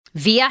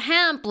Via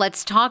Hemp,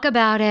 let's talk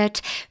about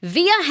it.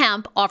 Via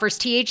Hemp offers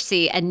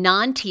THC and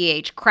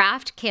non-TH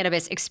craft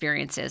cannabis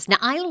experiences. Now,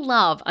 I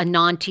love a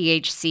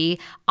non-THC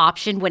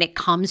option when it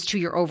comes to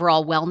your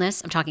overall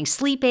wellness. I'm talking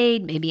sleep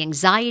aid, maybe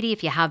anxiety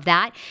if you have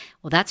that.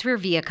 Well, that's where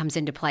Via comes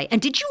into play.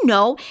 And did you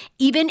know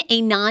even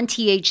a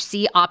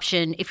non-THC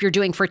option, if you're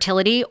doing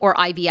fertility or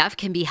IVF,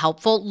 can be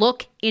helpful?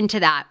 Look into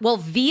that. Well,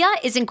 Via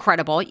is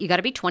incredible. You got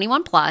to be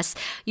 21 plus.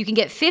 You can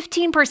get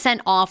 15%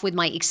 off with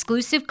my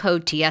exclusive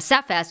code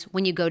TSFS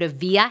when you go to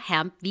Via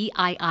Hemp,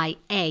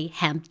 VIIA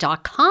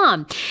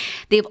hemp.com.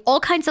 They have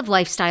all kinds of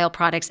lifestyle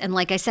products. And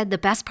like I said, the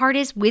best part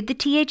is with the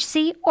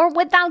THC or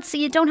without, so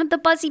you don't have the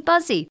buzzy.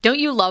 Don't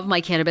you love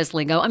my cannabis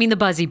lingo? I mean, the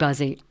buzzy.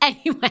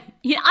 Anyway, I'm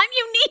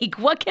unique.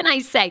 What can I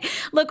say?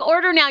 Look,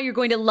 order now. You're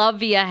going to love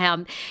Via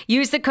Hemp.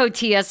 Use the code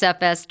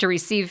TSFS to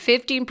receive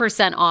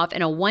 15% off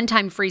and a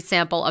one-time free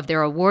sample of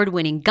their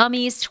award-winning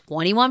gummies,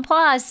 21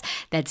 plus.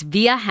 That's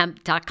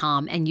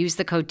viahemp.com, and use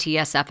the code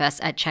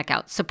TSFS at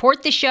checkout.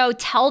 Support the show.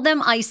 Tell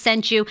them I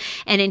sent you,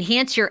 and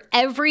enhance your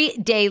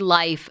everyday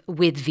life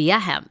with Via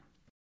Hemp.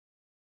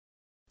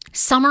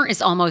 Summer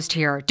is almost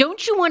here.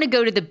 Don't you want to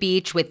go to the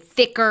beach with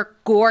thicker,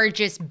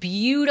 gorgeous,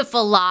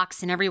 beautiful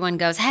locks, and everyone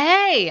goes,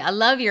 "Hey, I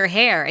love your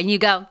hair," and you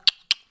go,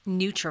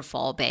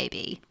 "Nutrafol,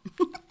 baby."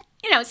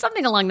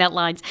 Something along that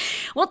lines.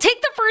 Well,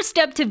 take the first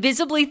step to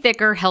visibly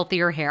thicker,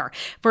 healthier hair.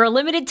 For a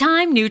limited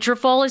time,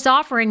 Nutrafol is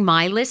offering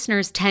my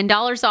listeners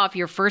 $10 off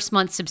your first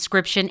month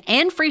subscription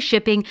and free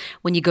shipping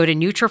when you go to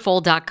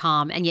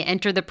Nutrafol.com and you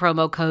enter the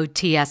promo code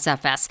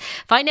TSFS.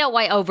 Find out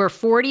why over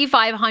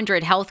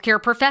 4,500 healthcare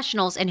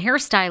professionals and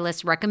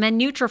hairstylists recommend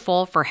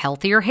Nutrafol for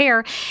healthier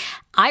hair.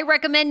 I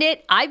recommend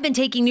it. I've been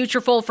taking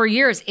Nutrafol for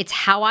years. It's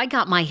how I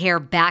got my hair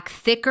back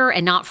thicker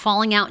and not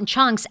falling out in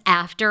chunks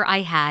after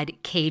I had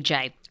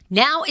KJ.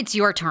 Now it's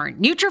your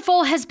turn.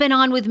 Nutrafol has been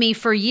on with me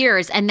for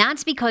years, and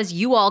that's because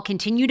you all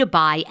continue to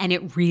buy, and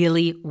it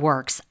really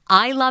works.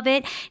 I love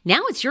it.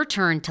 Now it's your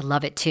turn to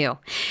love it too.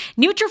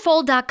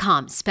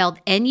 Nutrafol.com,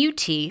 spelled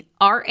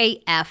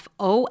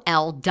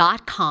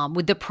Nutrafol.com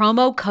with the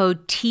promo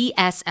code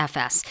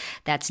TSFS.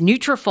 That's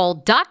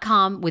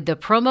Nutrafol.com with the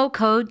promo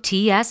code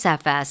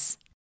TSFS.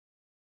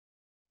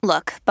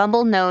 Look,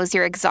 Bumble knows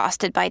you're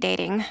exhausted by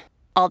dating.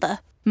 All the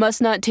must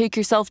not take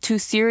yourself too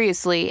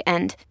seriously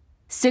and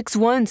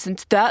 6'1"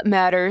 since that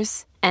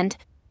matters. And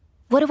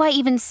what do I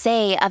even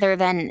say other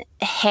than,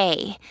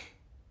 hey?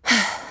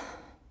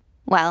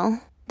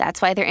 Well,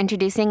 that's why they're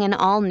introducing an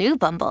all-new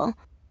Bumble,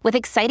 with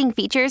exciting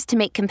features to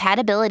make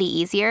compatibility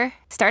easier,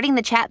 starting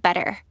the chat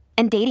better,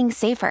 and dating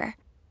safer.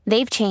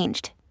 They've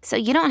changed, so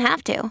you don't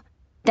have to.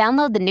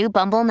 Download the new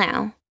Bumble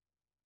now.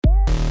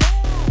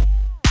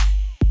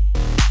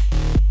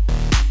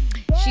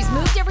 She's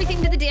moved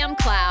everything to the damn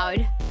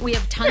cloud. We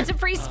have tons of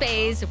free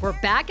space. We're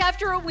back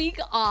after a week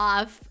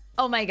off.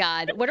 Oh my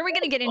God. What are we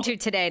going to get into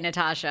today,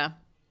 Natasha?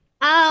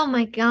 Oh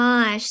my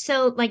gosh.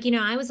 So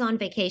I was on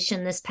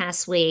vacation this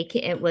past week.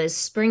 It was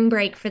spring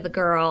break for the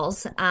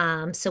girls.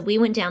 So we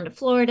went down to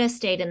Florida,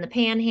 stayed in the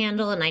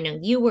Panhandle, and I know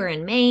you were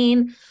in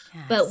Maine,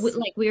 yes. But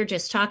we were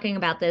just talking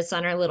about this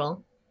on our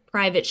little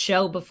private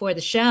show before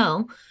the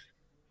show.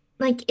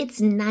 It's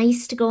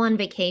nice to go on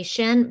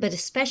vacation, but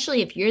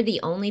especially if you're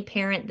the only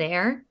parent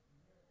there,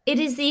 it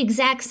is the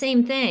exact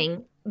same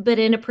thing, but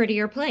in a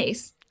prettier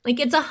place.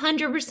 It's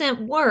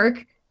 100%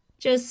 work,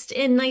 just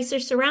in nicer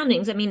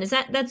surroundings. I mean,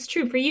 that's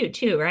true for you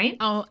too, right?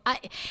 Oh, I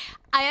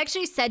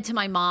actually said to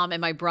my mom and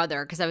my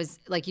brother, because I was,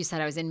 like you said,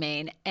 I was in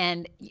Maine,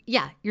 and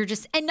yeah,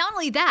 and not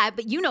only that,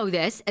 but you know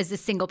this as a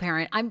single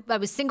parent, I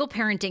was single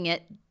parenting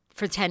it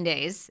for 10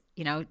 days,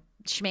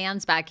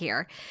 schman's back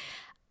here.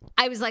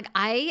 I was like,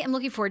 I am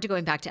looking forward to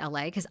going back to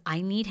LA because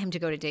I need him to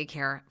go to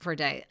daycare for a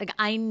day.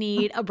 I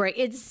need a break.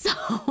 It's so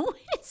much.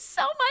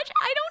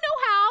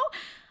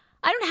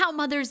 I don't know how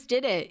mothers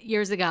did it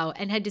years ago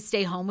and had to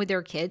stay home with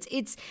their kids.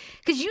 It's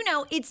because,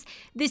 it's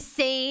the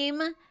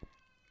same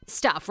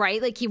stuff,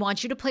 right? He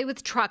wants you to play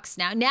with trucks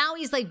now. Now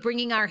he's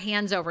bringing our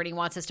hands over and he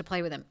wants us to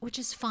play with him, which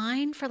is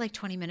fine for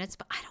 20 minutes,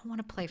 but I don't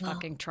want to play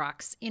fucking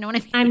trucks. You know what I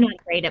mean? I'm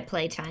not great at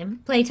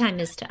playtime.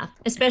 Playtime is tough,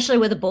 especially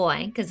with a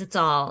boy, because it's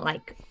all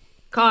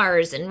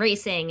cars and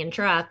racing and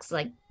trucks.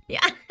 Yeah.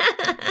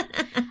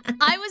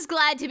 I was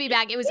glad to be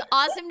back. It was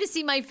awesome to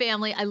see my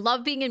family. I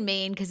love being in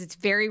Maine because it's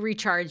very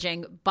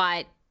recharging.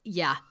 But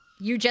yeah,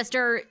 you're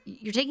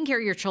taking care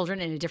of your children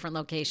in a different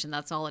location.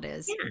 That's all it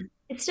is. Yeah.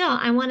 It's still,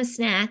 I want a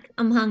snack.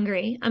 I'm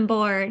hungry. I'm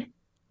bored.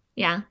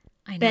 Yeah.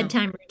 I know.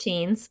 Bedtime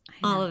routines.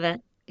 All of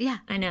it. Yeah.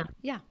 I know.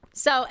 Yeah.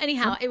 So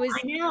anyhow, it was.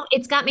 I know.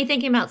 It's got me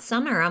thinking about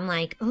summer. I'm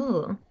like,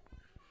 oh,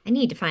 I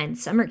need to find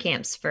summer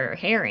camps for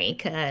Harry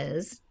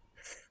because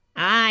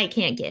I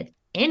can't get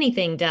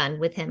anything done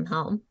with him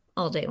home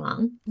all day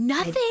long.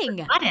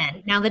 Nothing.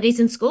 Now that he's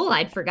in school,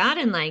 I'd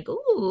forgotten,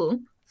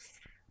 ooh,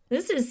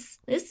 this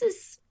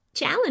is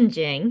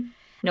challenging.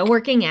 No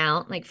working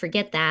out,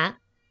 forget that.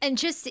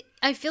 And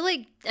I feel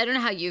I don't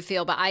know how you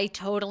feel, but I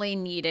totally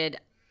needed,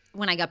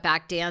 when I got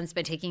back, Dan's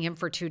been taking him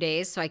for 2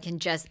 days so I can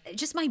just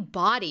my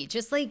body,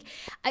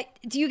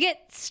 do you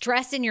get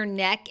stress in your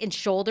neck and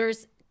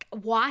shoulders?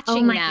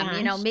 watching my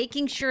them, gosh.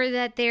 making sure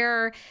that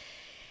they're,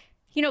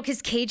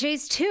 because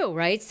KJ's too,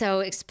 right? So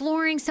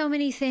exploring so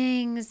many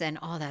things and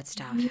all that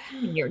stuff.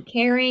 You're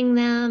carrying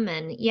them,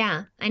 and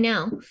yeah, I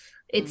know.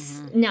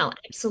 It's no,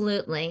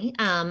 absolutely.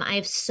 I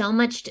have so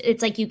much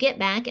it's like you get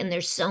back and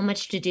there's so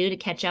much to do to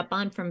catch up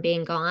on from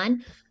being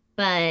gone.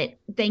 But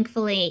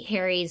thankfully,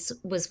 Harry's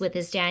was with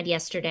his dad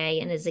yesterday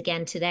and is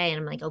again today. And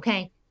I'm like,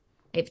 okay,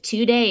 I have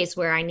 2 days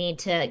where I need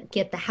to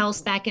get the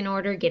house back in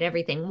order, get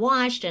everything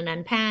washed and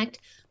unpacked.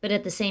 But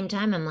at the same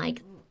time, I'm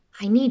like,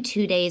 I need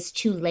 2 days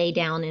to lay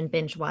down and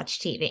binge watch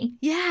TV.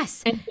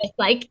 Yes. And just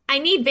like, I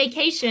need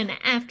vacation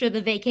after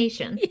the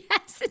vacation.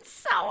 Yes, it's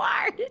so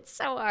hard. It's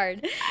so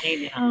hard.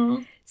 I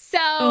know. So,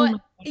 Oh my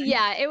God.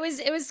 yeah, it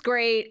was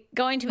great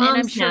going to, and I'm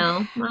Moms sure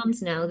know.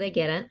 Moms know. They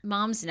get it.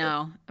 moms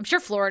know. I'm sure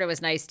Florida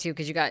was nice too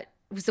because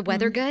was the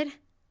weather good?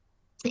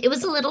 It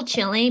was a little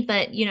chilly,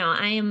 but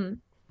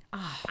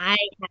Oh, I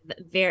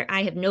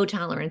have no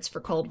tolerance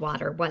for cold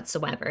water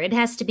whatsoever. It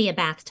has to be a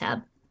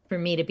bathtub for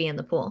me to be in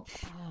the pool.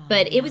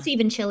 But it was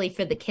even chilly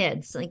for the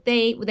kids. Like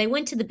they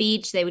went to the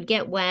beach, they would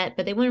get wet,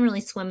 but they wouldn't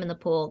really swim in the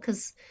pool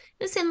because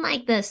it was in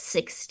like the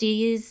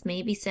 60s,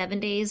 maybe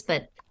 70s,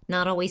 but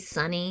not always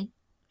sunny.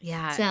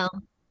 yeah. So,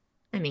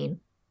 I mean,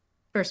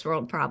 first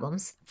world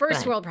problems.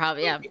 First but world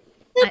problem. Yeah.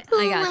 the pool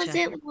I gotcha.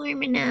 wasn't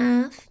warm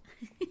enough.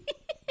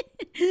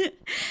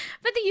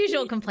 But the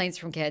usual complaints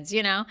from kids,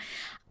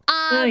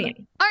 Oh, yeah.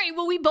 All right.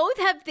 Well, we both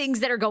have things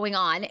that are going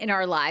on in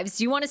our lives.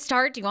 Do you want to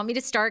start? Do you want me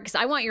to start? Because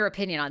I want your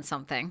opinion on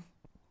something.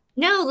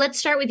 No, let's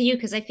start with you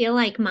because I feel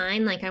like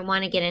mine, like I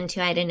want to get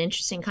into. I had an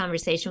interesting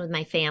conversation with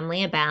my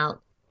family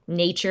about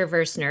nature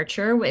versus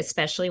nurture,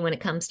 especially when it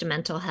comes to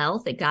mental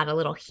health. It got a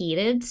little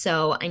heated,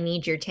 so I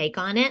need your take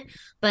on it.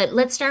 But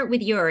let's start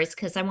with yours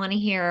because I want to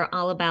hear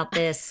all about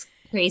this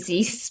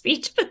crazy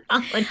speech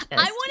pathologist. I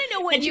want to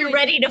know what and you're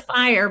ready to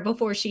fire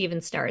before she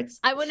even starts.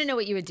 I want to know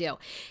what you would do.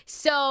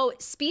 So,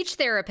 speech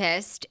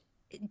therapist,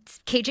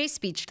 KJ's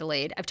speech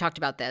delayed. I've talked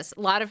about this. A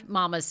lot of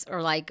mamas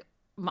are like,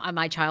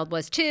 my child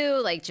was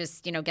too, like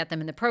just, get them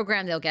in the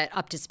program. They'll get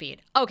up to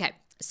speed. Okay.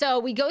 So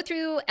we go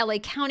through LA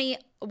County.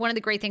 One of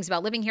the great things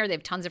about living here, they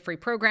have tons of free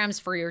programs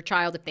for your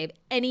child if they have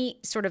any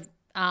sort of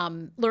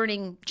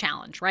learning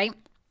challenge, right?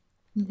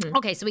 Mm-hmm.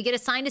 Okay, so we get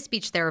assigned a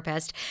speech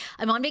therapist.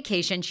 I'm on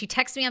vacation. She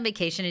texts me on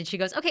vacation and she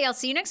goes, okay, I'll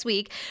see you next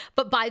week.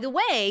 But by the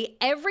way,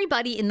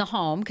 everybody in the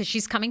home, because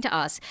she's coming to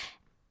us,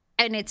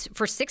 and it's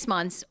for 6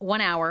 months, 1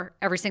 hour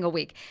every single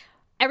week.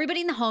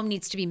 Everybody in the home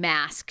needs to be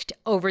masked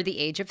over the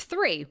age of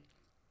 3.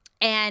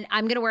 And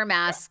I'm going to wear a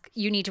mask.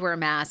 You need to wear a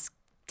mask.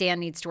 Dan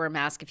needs to wear a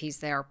mask if he's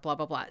there, blah,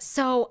 blah, blah.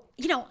 So,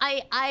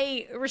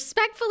 I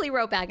respectfully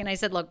wrote back and I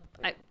said, look,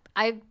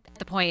 I at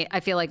the point, I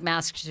feel like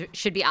masks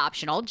should be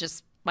optional,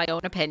 just my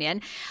own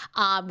opinion.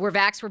 We're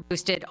vaxxed, we're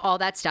boosted, all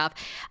that stuff.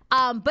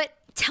 But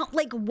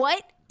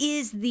what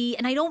is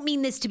and I don't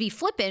mean this to be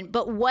flippant,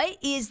 but what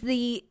is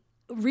the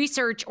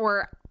research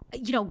or,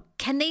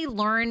 can they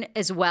learn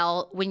as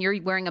well when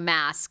you're wearing a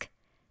mask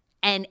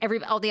and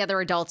all the other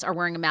adults are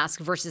wearing a mask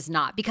versus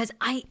not? Because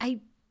I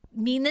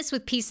mean this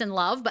with peace and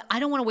love, but I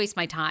don't want to waste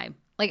my time.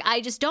 Like,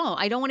 I just don't.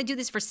 I don't want to do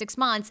this for 6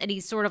 months. And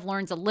he sort of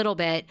learns a little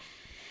bit.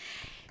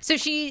 So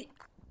she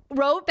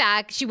wrote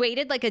back. She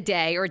waited like a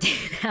day or a day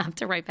and a half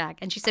to write back.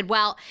 And she said,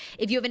 well,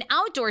 if you have an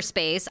outdoor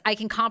space, I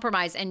can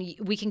compromise and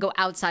we can go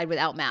outside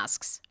without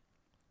masks.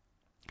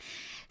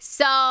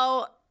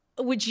 So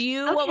what would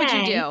you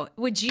do?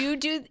 Would you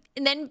do,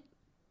 and then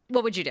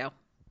what would you do?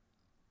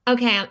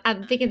 Okay,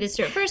 I'm thinking this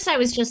through. At first, I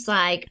was just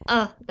like,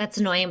 oh, that's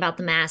annoying about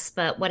the mask,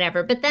 but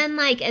whatever. But then,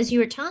 like, as you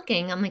were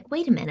talking, I'm like,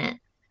 wait a minute.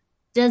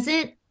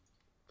 Doesn't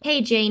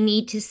KJ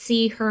need to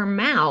see her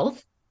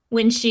mouth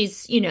when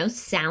she's,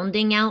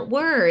 sounding out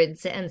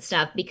words and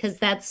stuff? Because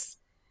that's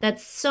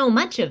so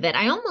much of it.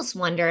 I almost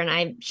wonder, and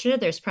I'm sure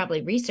there's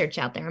probably research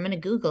out there. I'm going to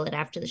Google it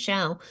after the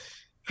show.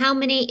 How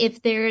many,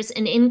 if there's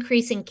an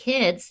increase in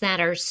kids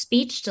that are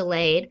speech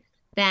delayed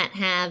that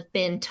have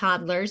been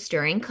toddlers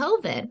during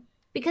COVID?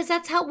 Because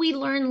that's how we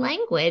learn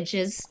language,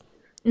 is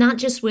not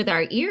just with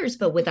our ears,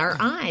 but with our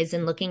eyes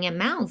and looking at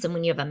mouths. And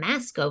when you have a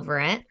mask over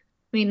it, I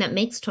mean, that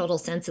makes total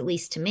sense, at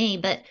least to me.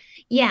 But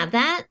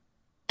yeah,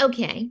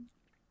 okay.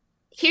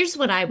 Here's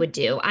what I would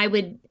do. I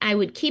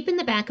would keep in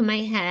the back of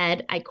my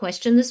head, I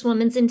question this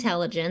woman's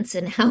intelligence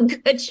and how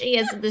good she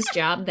is at this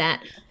job,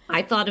 that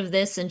I thought of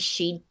this and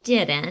she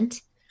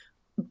didn't.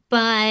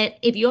 But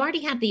if you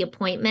already have the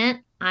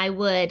appointment, I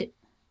would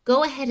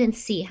go ahead and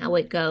see how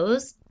it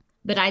goes.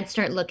 But I'd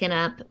start looking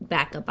up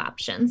backup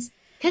options,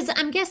 because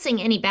I'm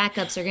guessing any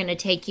backups are going to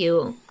take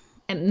you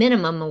at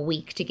minimum a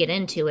week to get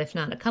into, if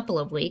not a couple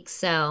of weeks.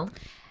 So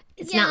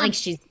it's not like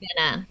she's going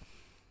to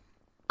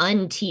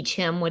unteach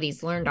him what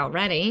he's learned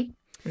already.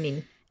 I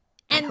mean,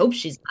 I hope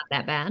she's not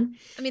that bad.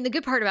 I mean, the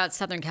good part about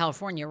Southern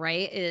California,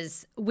 right,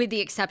 is with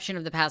the exception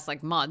of the past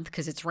month,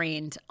 because it's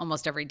rained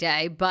almost every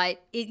day,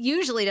 but it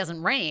usually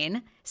doesn't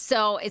rain.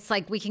 So it's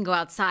like we can go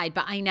outside.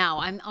 But I know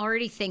I'm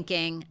already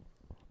thinking,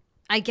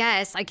 I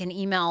guess I can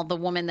email the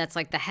woman that's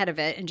the head of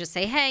it and just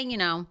say, hey,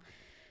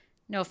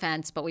 no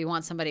offense, but we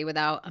want somebody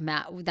without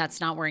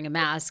that's not wearing a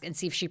mask and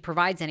see if she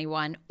provides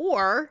anyone.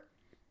 Or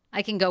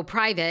I can go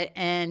private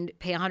and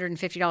pay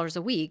 $150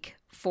 a week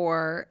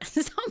for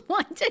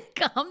someone to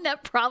come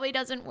that probably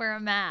doesn't wear a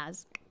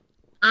mask.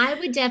 I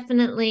would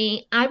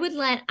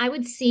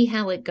see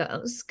how it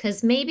goes.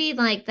 Cause maybe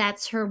like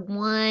that's her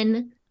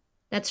one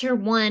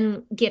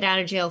get out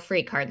of jail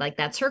free card. Like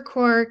that's her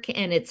quirk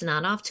and it's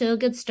not off to a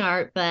good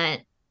start,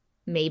 but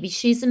maybe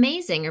she's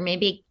amazing, or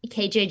maybe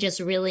KJ just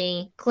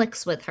really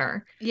clicks with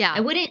her. Yeah. I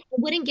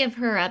wouldn't give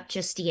her up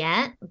just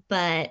yet,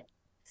 but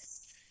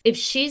if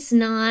she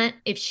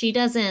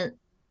doesn't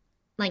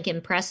like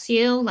impress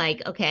you,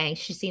 like, okay,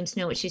 she seems to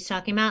know what she's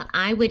talking about,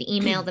 I would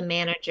email the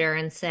manager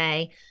and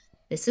say,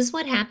 this is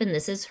what happened.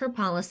 This is her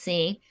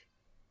policy.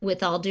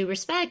 With all due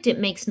respect, it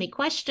makes me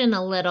question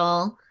a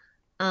little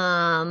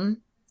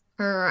I'm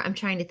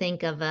trying to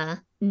think of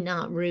a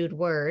not rude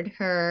word,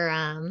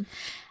 her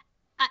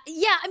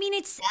yeah, I mean,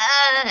 it's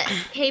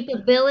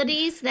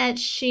capabilities, that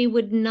she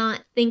would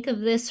not think of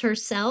this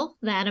herself,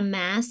 that a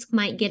mask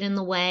might get in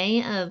the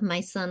way of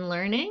my son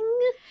learning.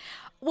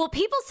 Well,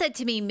 people said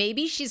to me,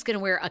 maybe she's going to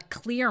wear a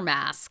clear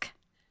mask,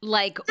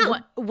 like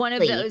one of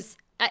those.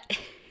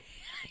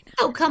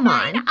 Oh, come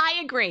on. I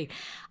agree.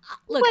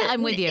 Look,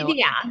 I'm with you.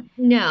 Yeah,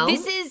 no.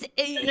 This is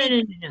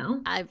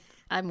no.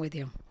 I'm with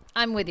you.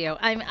 I'm with you.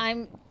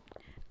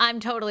 I'm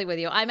totally with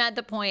you. I'm at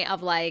the point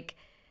of like,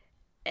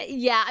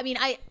 yeah, I mean,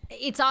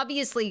 it's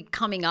obviously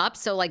coming up.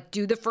 So like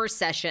do the first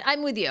session.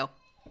 I'm with you.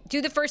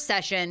 Do the first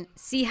session,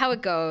 see how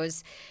it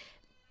goes.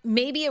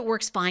 Maybe it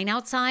works fine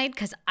outside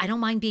because I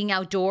don't mind being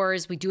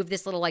outdoors. We do have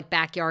this little like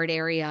backyard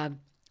area.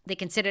 They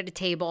can sit at a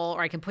table,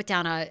 or I can put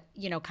down a,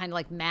 kind of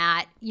like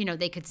mat,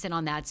 they could sit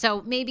on that.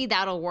 So maybe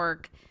that'll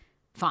work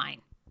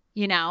fine,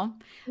 Yeah,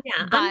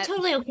 But I'm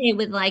totally okay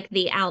with like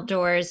the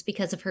outdoors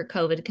because of her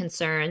COVID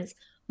concerns.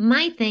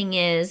 My thing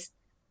is,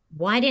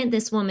 why didn't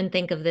this woman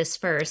think of this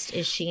first?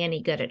 Is she any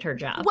good at her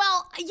job?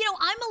 Well,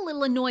 I'm a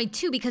little annoyed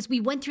too because we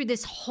went through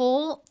this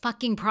whole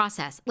fucking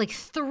process, like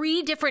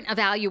 3 different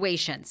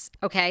evaluations,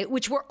 okay,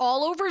 which were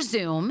all over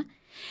Zoom.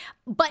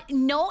 But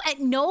at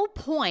no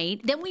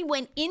point, then we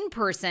went in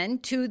person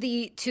to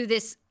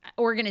this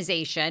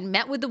organization,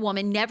 met with the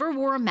woman, never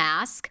wore a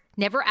mask,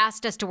 never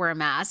asked us to wear a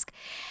mask.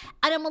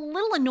 And I'm a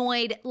little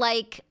annoyed,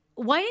 like,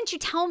 why didn't you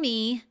tell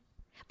me?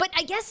 But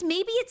I guess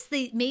maybe it's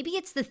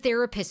the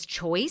therapist's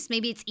choice.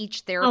 Maybe it's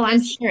each therapist. Oh,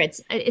 I'm sure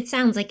it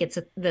sounds like it's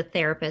the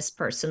therapist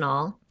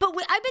personal. But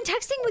I've been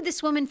texting with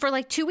this woman for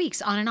like 2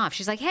 weeks on and off.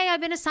 She's like, hey,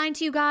 I've been assigned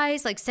to you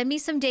guys. Like, send me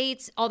some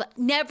dates. All that.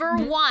 Never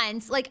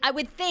once. Like, I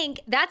would think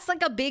that's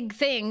like a big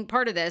thing,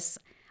 part of this.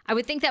 I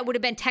would think that would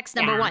have been text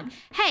number 1.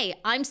 Hey,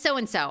 I'm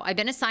so-and-so. I've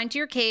been assigned to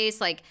your case.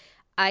 Like,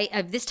 I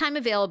have this time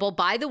available.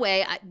 By the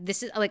way,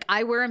 this is like,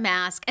 I wear a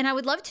mask. And I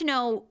would love to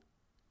know,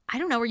 I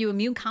don't know, are you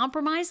immune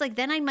compromised? Like,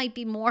 then I might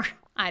be more,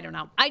 I don't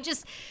know. I'm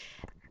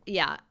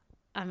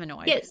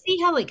annoyed. Yeah, see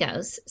how it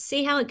goes.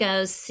 See,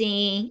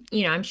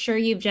 I'm sure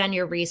you've done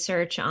your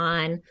research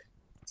on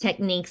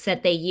techniques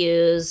that they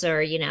use,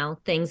 or,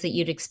 things that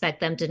you'd expect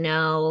them to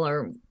know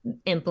or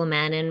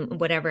implement in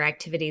whatever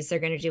activities they're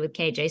going to do with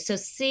KJ. So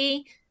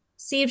see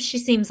if she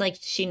seems like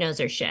she knows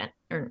her shit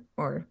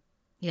or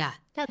Yeah.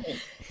 doesn't.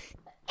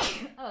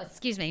 Oh,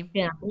 excuse me.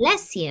 Yeah.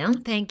 Bless you.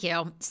 Thank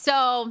you.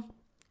 So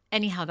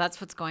anyhow,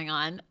 that's what's going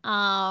on.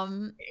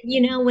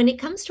 When it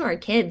comes to our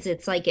kids,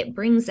 it's like it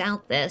brings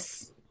out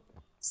this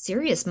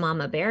serious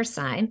mama bear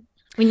side.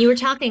 When you were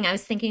talking, I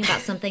was thinking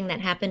about something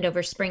that happened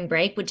over spring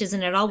break, which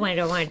isn't at all what I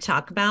don't want to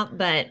talk about,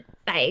 but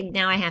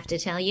now I have to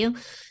tell you.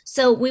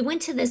 So we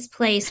went to this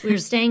place. We were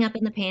staying up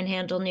in the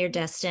Panhandle near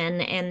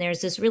Destin, and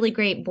there's this really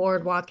great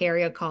boardwalk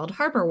area called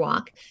Harbor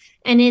Walk.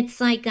 And it's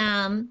like,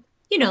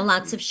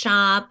 lots of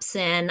shops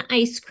and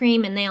ice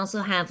cream. And they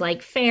also have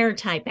like fair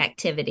type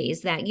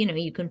activities that,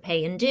 you can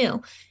pay and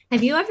do.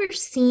 Have you ever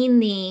seen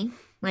the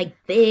like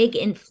big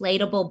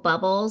inflatable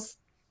bubbles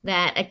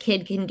that a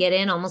kid can get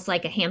in, almost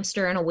like a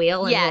hamster in a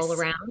wheel and roll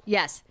around?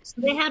 Yes. So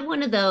they had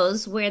one of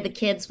those where the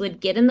kids would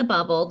get in the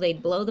bubble,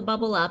 they'd blow the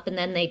bubble up, and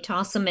then they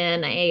toss them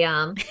in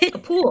a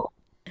pool,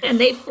 and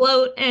they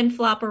float and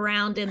flop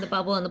around in the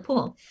bubble in the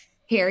pool.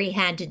 Harry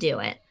had to do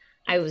it.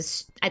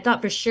 I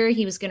thought for sure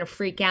he was going to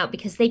freak out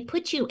because they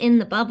put you in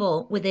the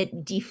bubble with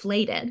it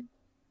deflated.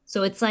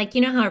 So it's like,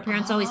 how our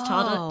parents always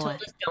told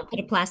us don't put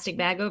a plastic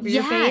bag over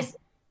your face.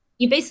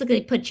 You basically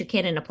put your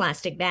kid in a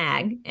plastic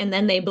bag, and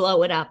then they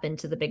blow it up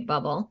into the big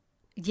bubble.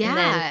 Yeah. And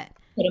then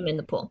put him in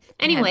the pool.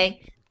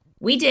 Anyway,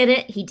 we did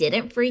it. He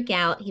didn't freak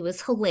out. He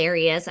was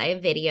hilarious. I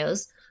have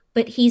videos.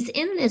 But he's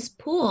in this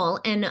pool,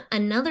 and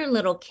another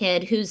little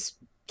kid who's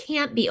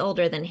can't be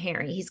older than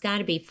Harry. He's got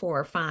to be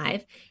 4 or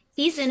 5.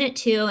 He's in it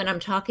too, and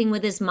I'm talking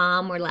with his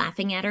mom. We're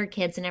laughing at our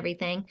kids and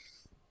everything.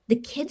 The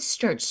kid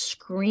starts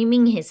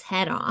screaming his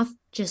head off,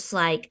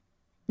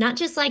 not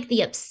just like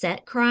the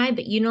upset cry,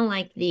 but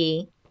like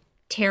the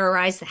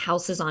terrorize the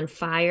house is on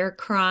fire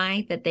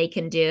cry that they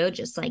can do,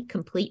 just like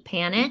complete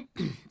panic.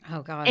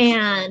 Oh gosh.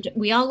 And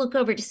we all look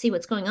over to see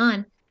what's going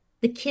on.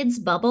 The kid's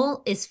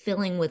bubble is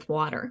filling with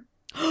water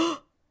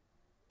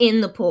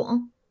in the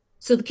pool.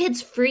 So the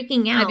kid's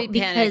freaking I'd be out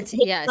because panicked.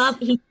 Yes.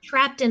 he's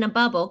trapped in a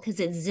bubble because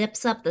it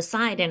zips up the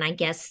side. And I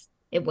guess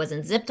it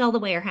wasn't zipped all the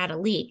way or had a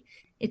leak.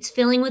 It's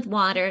filling with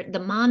water. The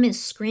mom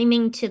is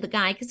screaming to the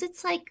guy because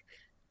it's like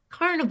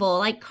carnival,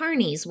 like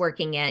carnies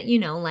working it,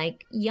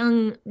 like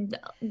young the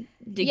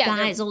Yeah,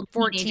 they're guys, old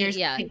 14. teenagers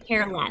Yeah. could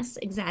care less.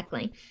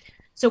 Exactly.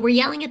 So we're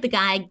yelling at the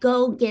guy,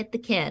 go get the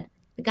kid.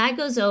 The guy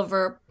goes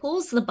over,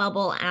 pulls the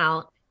bubble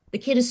out. The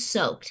kid is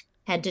soaked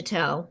head to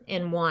toe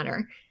in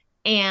water.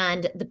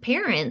 And the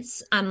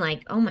parents, I'm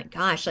like, oh my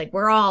gosh, like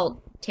we're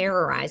all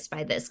terrorized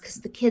by this because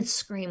the kid's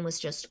scream was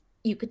just,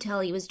 you could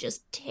tell he was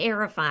just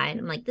terrified.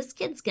 I'm like, this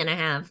kid's going to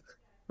have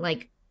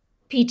like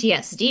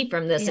PTSD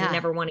from this and Yeah.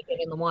 never want to get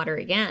in the water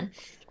again.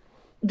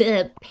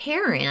 The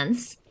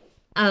parents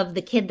of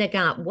the kid that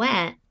got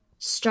wet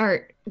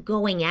start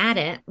going at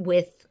it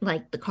with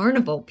like the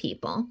carnival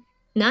people.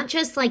 Not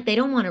just like they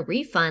don't want a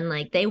refund,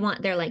 like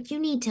they're like, you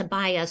need to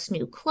buy us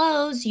new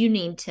clothes. You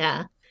need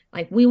to,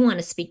 like, we want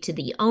to speak to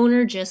the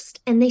owner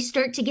and they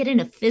start to get in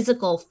a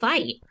physical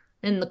fight.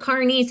 And the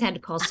carnies had to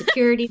call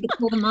security to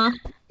pull them off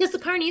because the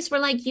carnies were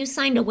like, you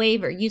signed a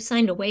waiver. You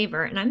signed a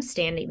waiver. And I'm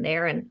standing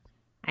there and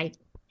I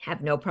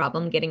have no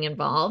problem getting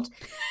involved.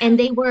 And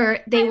they were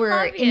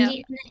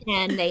Indian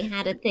and they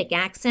had a thick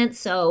accent.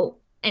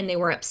 And they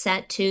were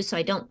upset too. So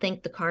I don't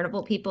think the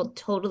carnival people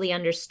totally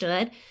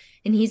understood.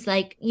 And he's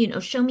like,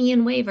 show me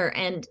in waiver.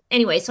 And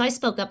anyway, so I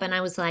spoke up and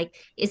I was like,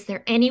 is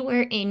there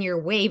anywhere in your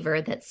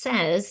waiver that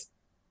says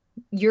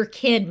your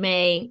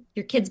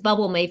kid's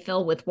bubble may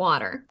fill with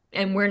water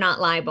and we're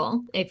not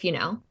liable if,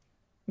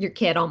 your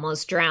kid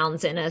almost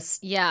drowns in a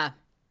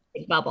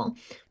big bubble,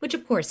 which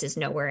of course is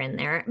nowhere in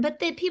there, but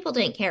the people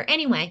didn't care.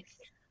 Anyway,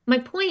 my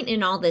point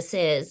in all this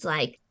is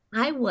like,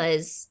 I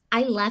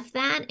left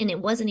that and it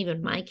wasn't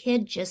even my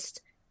kid,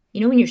 just,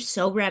 when you're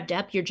so revved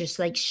up, you're just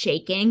like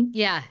shaking.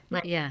 Yeah.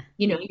 Like, Yeah.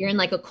 You're in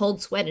like a cold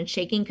sweat and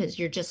shaking because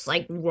you're just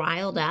like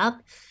riled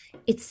up.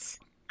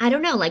 I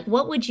don't know, like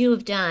what would you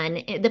have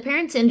done? The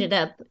parents ended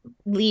up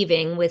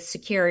leaving with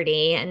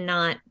security and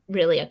not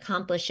really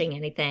accomplishing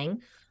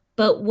anything.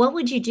 But what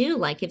would you do?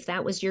 Like if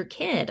that was your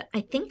kid?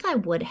 I think I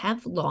would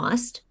have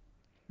lost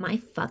my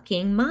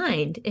fucking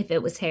mind if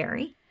it was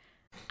Harry.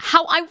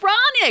 How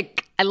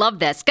ironic. I love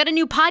this. Got a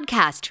new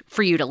podcast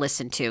for you to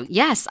listen to.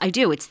 Yes, I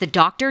do. It's the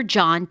Dr.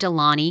 John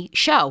Delaney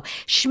Show.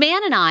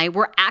 Schman and I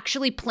were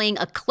actually playing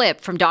a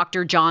clip from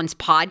Dr. John's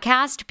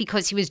podcast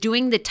because he was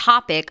doing the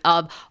topic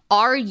of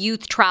are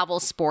youth travel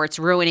sports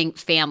ruining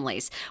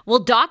families? Well,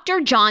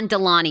 Dr. John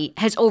Delaney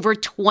has over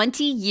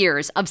 20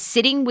 years of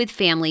sitting with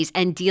families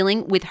and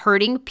dealing with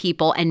hurting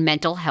people and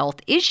mental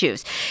health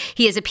issues.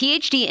 He has a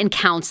PhD in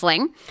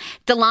counseling.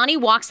 Delaney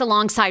walks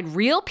alongside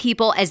real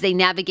people as they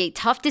navigate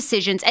tough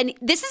decisions. And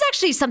this is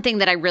actually something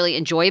that I really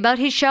enjoy about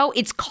his show.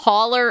 It's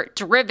caller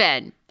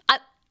driven.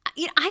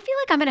 I feel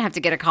like I'm going to have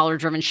to get a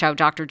caller-driven show,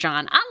 Dr.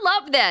 John. I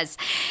love this.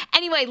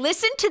 Anyway,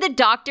 listen to the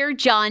Dr.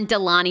 John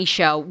Delaney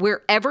Show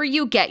wherever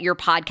you get your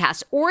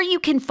podcast, or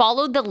you can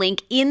follow the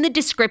link in the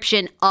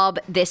description of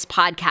this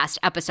podcast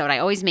episode. I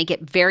always make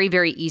it very,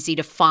 very easy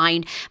to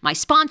find my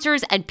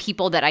sponsors and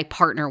people that I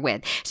partner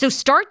with. So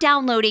start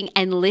downloading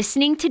and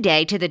listening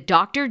today to the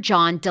Dr.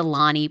 John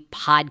Delaney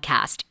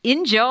podcast.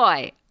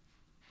 Enjoy.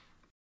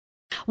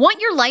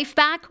 Want your life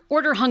back?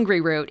 Order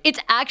Hungry Root. It's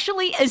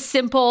actually as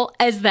simple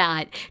as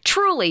that.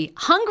 Truly,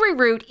 Hungry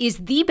Root is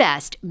the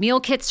best meal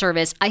kit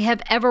service I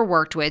have ever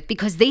worked with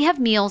because they have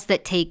meals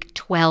that take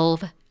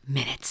 12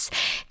 minutes.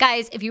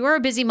 Guys, if you are a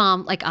busy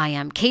mom like I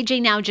am,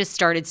 KJ now just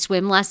started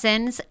swim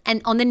lessons.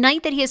 And on the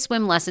night that he has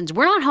swim lessons,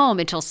 we're not home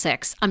until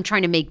 6. I'm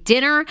trying to make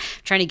dinner,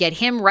 trying to get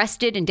him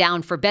rested and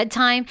down for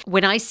bedtime.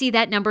 When I see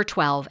that number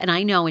 12, and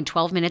I know in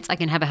 12 minutes I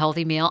can have a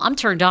healthy meal, I'm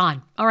turned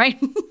on. All right.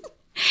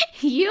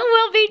 You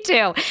will be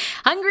too.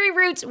 Hungry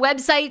Root's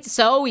website,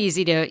 so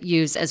easy to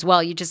use as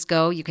well. You just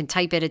go, you can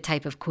type in a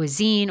type of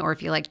cuisine, or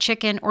if you like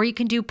chicken, or you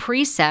can do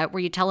preset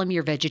where you tell them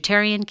you're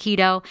vegetarian,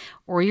 keto,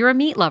 or you're a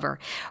meat lover.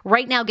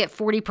 Right now, get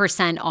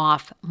 40%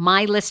 off.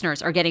 My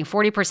listeners are getting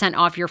 40%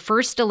 off your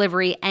first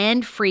delivery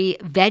and free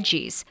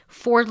veggies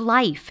for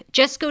life.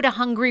 Just go to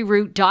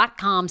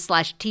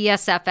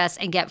hungryroot.com/TSFS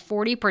and get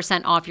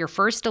 40% off your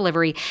first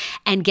delivery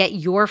and get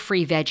your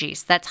free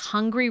veggies. That's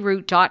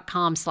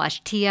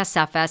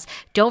hungryroot.com/TSFS.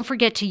 Don't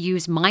forget to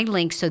use my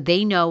link so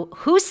they know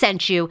who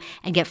sent you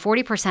and get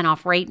 40%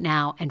 off right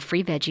now and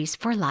free veggies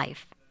for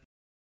life.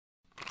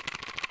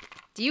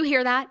 Do you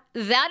hear that?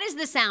 That is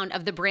the sound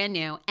of the brand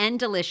new and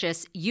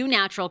delicious Eu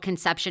Natural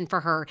Conception for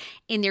Her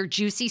in their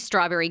juicy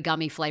strawberry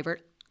gummy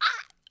flavored.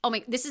 Oh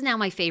my, this is now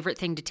my favorite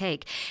thing to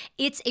take.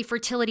 It's a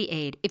fertility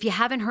aid. If you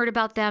haven't heard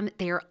about them,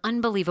 they are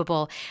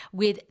unbelievable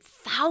with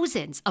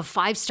thousands of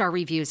 5-star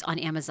reviews on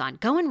Amazon.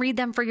 Go and read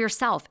them for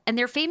yourself. And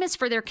they're famous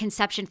for their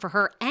Conception for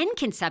Her and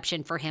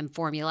Conception for Him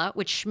formula,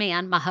 which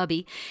Schman, my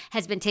hubby,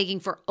 has been taking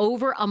for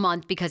over a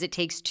month because it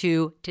takes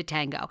 2 to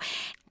tango.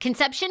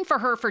 Conception for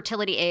Her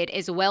Fertility Aid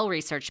is well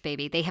researched,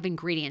 baby. They have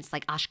ingredients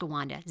like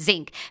ashwagandha,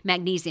 zinc,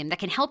 magnesium that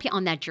can help you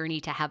on that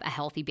journey to have a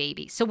healthy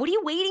baby. So what are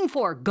you waiting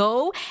for?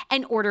 Go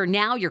and order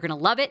now. You're going to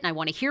love it, and I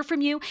want to hear from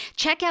you.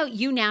 Check out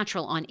You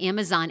Natural on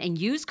Amazon and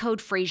use code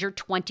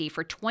Fraser20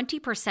 for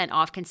 20%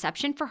 off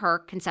Conception for Her,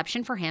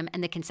 Conception for Him,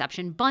 and the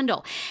Conception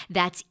Bundle.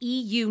 That's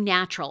EU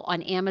Natural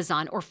on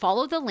Amazon, or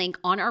follow the link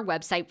on our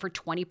website for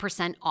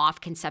 20%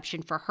 off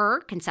Conception for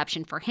Her,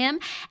 Conception for Him,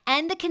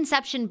 and the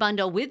Conception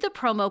Bundle with the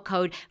promo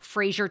code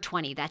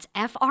Fraser20. That's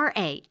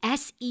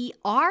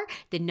Fraser,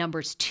 the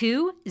numbers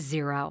 20.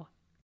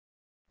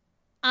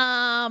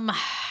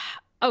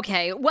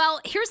 Okay.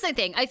 Well, here's the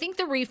thing. I think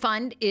the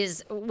refund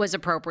was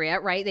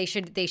appropriate, right? They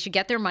should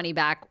get their money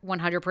back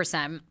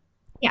 100%.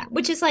 Yeah,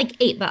 which is like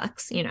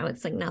 $8.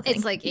 It's like nothing.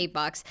 It's like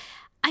 $8.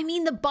 I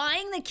mean, the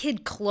buying the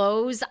kid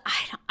clothes,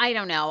 I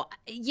don't know.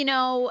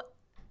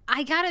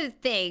 I gotta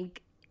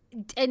think,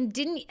 and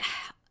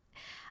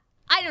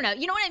I don't know.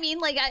 You know what I mean?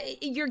 Like,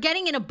 you're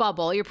getting in a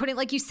bubble. You're putting,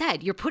 like you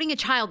said, you're putting a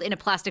child in a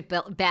plastic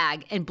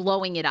bag and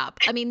blowing it up.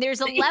 I mean, there's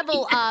a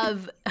level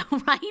of, right?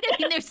 I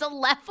mean, there's a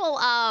level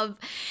of,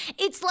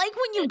 it's like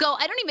when you go,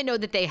 I don't even know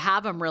that they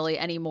have them really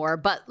anymore,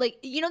 but like,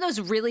 those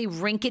really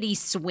rinkety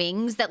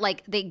swings that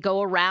like they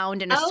go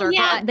around in a circle.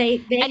 Yeah, they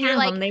have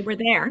them. They were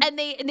there. And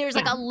there's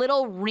like a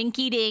little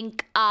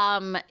rinky-dink,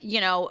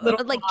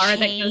 little like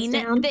chain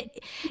that,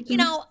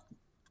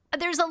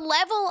 there's a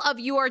level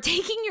of you are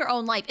taking your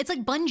own life. It's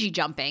like bungee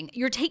jumping.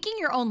 You're taking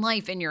your own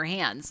life in your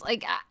hands.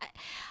 Like,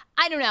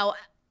 I don't know,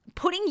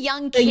 putting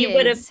young kids. So you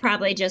would have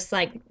probably just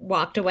like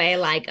walked away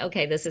like,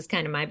 okay, this is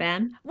kind of my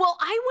bad. Well,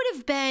 I would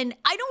have been,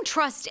 I don't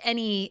trust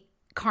any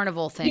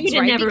carnival things, you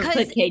would right? Never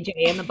put KJ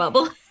in the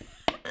bubble.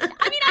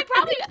 I mean, I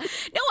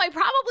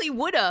probably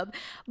would have,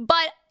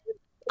 but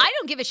I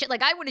don't give a shit.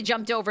 Like, I would have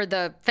jumped over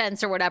the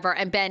fence or whatever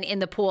and been in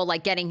the pool,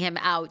 like getting him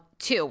out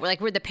too.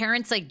 Like, were the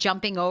parents like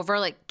jumping over,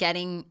 like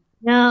getting?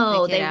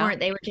 No, they weren't.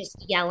 They were just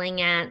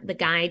yelling at the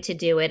guy to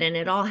do it. And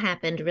it all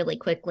happened really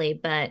quickly.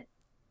 But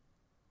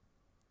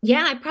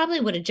yeah, I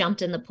probably would have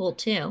jumped in the pool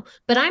too.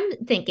 But I'm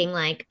thinking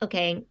like,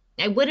 okay,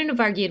 I wouldn't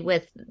have argued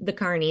with the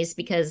carnies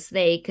because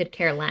they could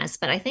care less.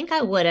 But I think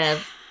I would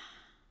have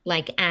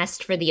like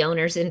asked for the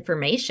owner's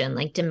information,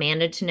 like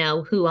demanded to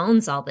know who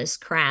owns all this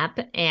crap.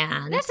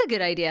 And that's a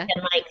good idea.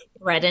 And like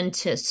threatened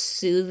to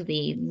sue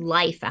the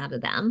life out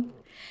of them.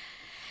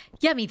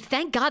 Yeah, I mean,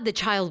 thank God the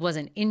child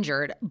wasn't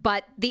injured,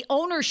 but the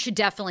owner should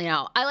definitely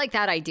know. I like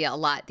that idea a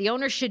lot. The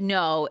owner should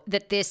know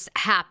that this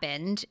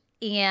happened,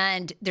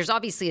 and there's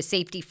obviously a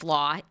safety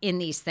flaw in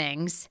these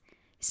things.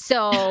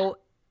 So,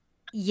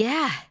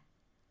 yeah.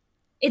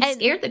 It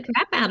scared the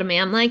crap out of me.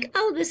 I'm like,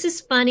 oh, this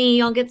is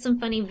funny. I'll get some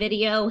funny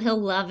video. He'll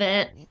love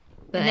it.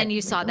 But and then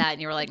you saw that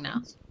and you were like,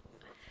 no.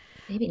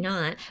 Maybe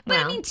not. But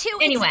I mean, too,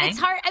 anyway. it's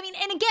hard. I mean,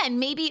 and again,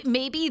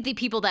 maybe the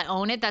people that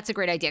own it, that's a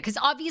great idea. Because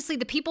obviously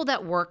the people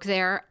that work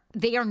there,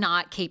 they are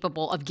not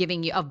capable of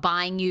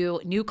buying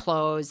you new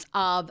clothes.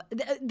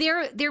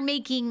 They're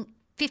making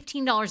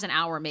 $15 an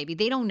hour maybe.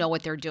 They don't know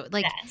what they're doing.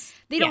 Like,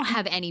 they don't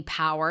have any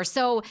power.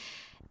 So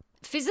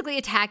physically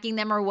attacking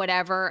them or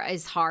whatever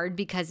is hard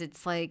because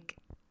it's like,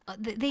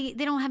 they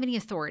don't have any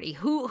authority.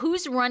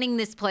 Who's running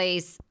this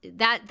place?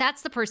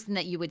 That's the person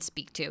that you would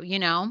speak to,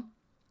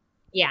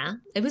 Yeah,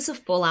 it was a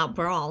full-out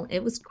brawl.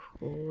 It was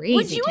crazy.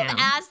 Would you have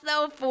asked,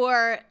 though,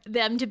 for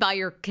them to buy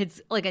your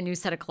kids, like, a new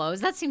set of clothes?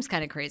 That seems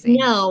kind of crazy.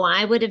 No,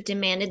 I would have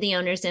demanded the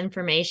owner's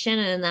information,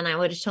 and then I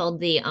would have told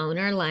the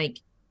owner, like,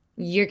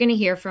 you're going to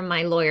hear from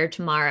my lawyer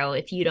tomorrow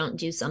if you don't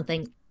do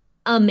something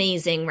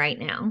amazing right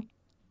now.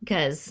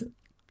 Because,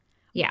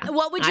 yeah.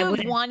 What would you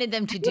have wanted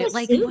them to do?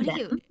 Like, what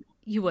do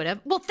you would have?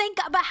 Well, thank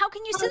God. But how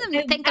can you sue them?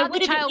 Thank God the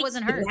child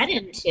wasn't hurt.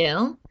 Threatened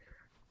to.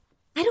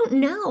 I don't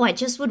know. I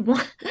just would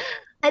want...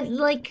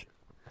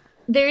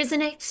 there is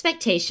an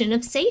expectation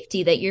of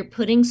safety that you're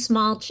putting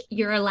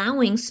you're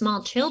allowing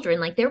small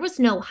children. Like, there was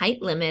no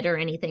height limit or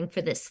anything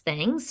for this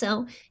thing.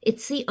 So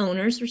it's the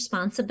owner's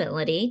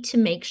responsibility to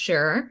make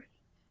sure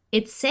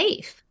it's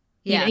safe.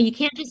 Yeah. You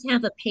can't just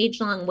have a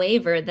page-long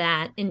waiver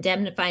that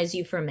indemnifies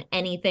you from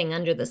anything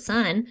under the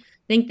sun. I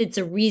think that's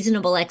a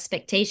reasonable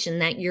expectation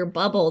that your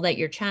bubble that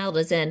your child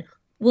is in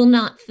will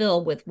not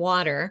fill with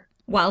water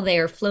while they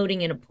are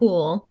floating in a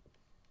pool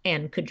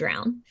and could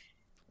drown.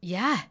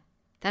 Yeah,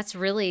 that's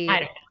really... I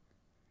don't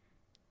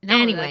know.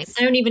 No, anyway,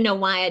 I don't even know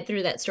why I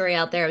threw that story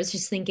out there. I was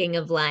just thinking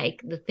of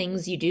like the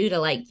things you do to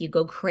like, you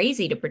go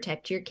crazy to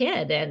protect your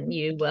kid, and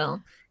you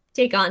will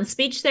take on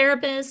speech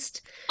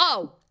therapist.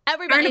 Oh,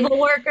 everybody. Carnival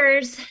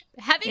workers.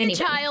 Having a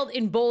child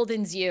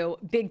emboldens you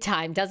big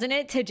time, doesn't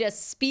it? To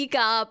just speak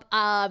up.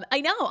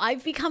 I know. I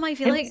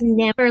was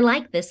never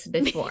like this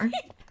before.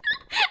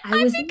 I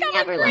was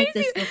never like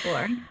this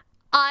before.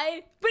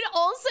 But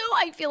also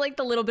I feel like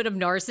the little bit of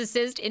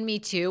narcissist in me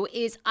too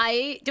is,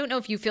 I don't know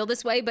if you feel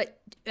this way, but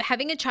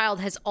having a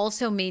child has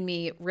also made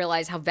me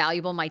realize how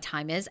valuable my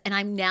time is. And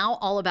I'm now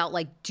all about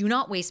like, do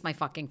not waste my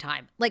fucking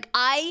time. Like,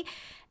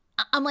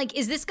 I'm like,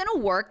 is this going to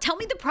work? Tell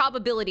me the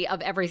probability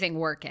of everything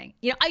working.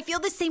 I feel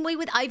the same way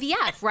with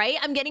IVF, right?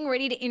 I'm getting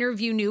ready to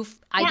interview new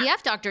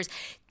IVF doctors.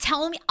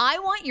 Tell me, I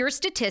want your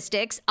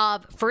statistics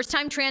of first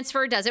time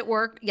transfer. Does it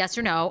work? Yes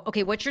or no?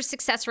 Okay, what's your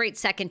success rate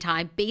second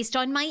time based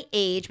on my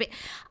age? But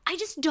I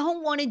just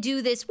don't want to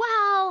do this.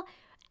 Well,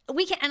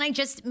 we can. And I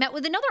just met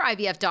with another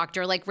IVF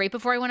doctor like right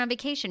before I went on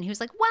vacation. He was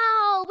like,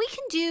 well, we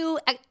can do.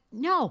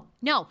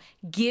 No,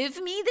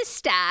 give me the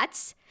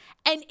stats.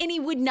 And he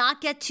would not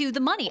get to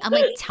the money. I'm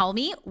like, tell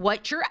me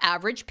what your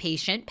average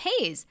patient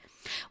pays.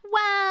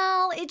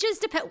 Well, it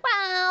just depends.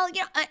 Well,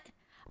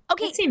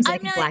 okay. It seems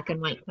like a black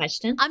and white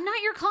question. I'm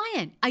not your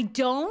client. I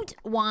don't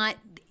want,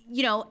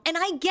 and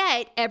I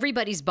get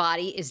everybody's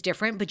body is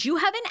different, but you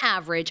have an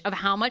average of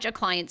how much a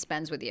client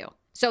spends with you.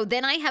 So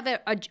then I have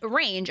a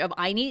range of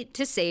I need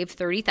to save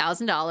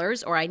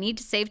 $30,000 or I need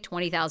to save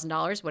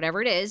 $20,000,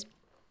 whatever it is.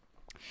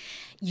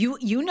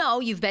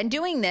 You've been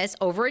doing this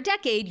over a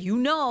decade.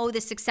 The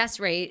success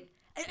rate,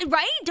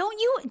 right? Don't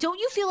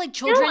you feel like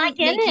children I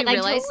get make it. you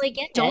realize, totally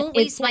get don't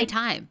waste my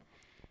time.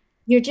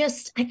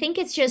 I think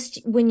it's just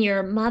when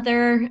you're a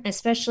mother,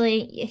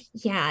 especially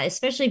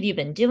if you've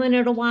been doing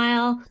it a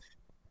while,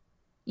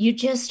 you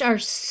just are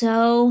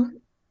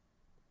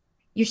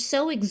you're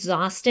so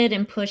exhausted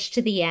and pushed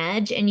to the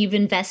edge, and you've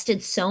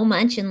invested so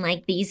much in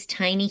like these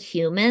tiny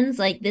humans.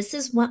 Like, this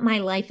is what my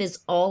life is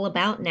all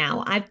about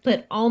now. I've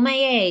put all my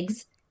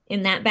eggs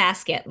in that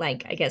basket.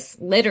 Like, I guess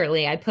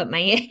literally I put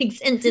my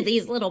eggs into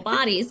these little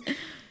bodies.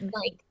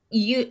 Like,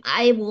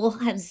 I will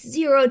have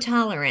zero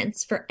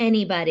tolerance for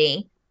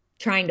anybody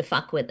trying to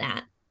fuck with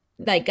that.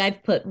 Like,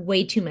 I've put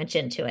way too much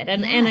into it.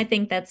 And I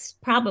think that's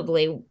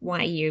probably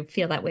why you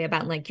feel that way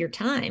about like your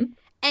time.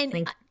 And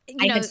like,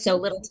 I have so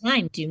little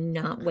time. Do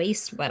not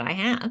waste what I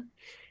have.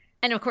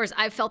 And of course,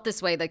 I've felt this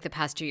way like the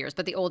past 2 years,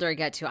 but the older I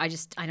get to, I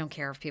don't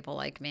care if people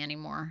like me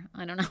anymore.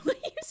 I don't know. I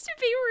used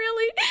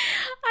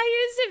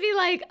to be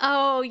like,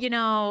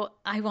 oh,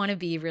 I want to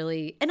be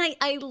really, and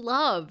I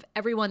love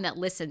everyone that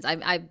listens.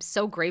 I'm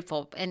so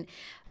grateful. And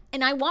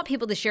I want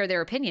people to share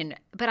their opinion,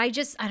 but I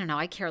don't know.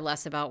 I care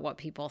less about what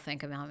people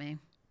think about me.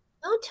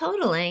 Oh,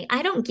 totally.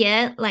 I don't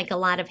get like a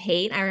lot of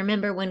hate. I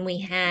remember when we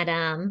had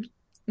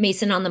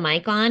Mason on the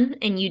mic on,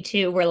 and you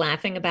two were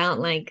laughing about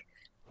like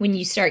when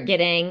you start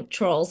getting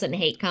trolls and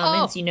hate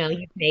comments, you've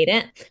made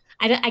it.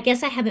 I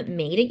guess I haven't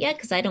made it yet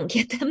because I don't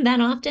get them that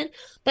often,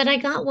 but I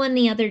got one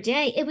the other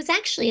day. It was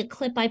actually a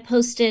clip I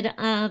posted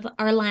of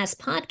our last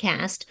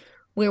podcast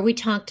where we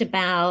talked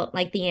about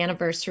like the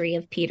anniversary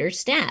of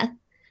Peter's death.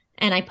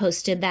 And I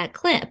posted that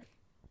clip.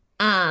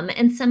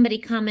 And somebody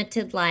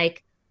commented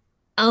like,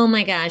 oh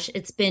my gosh,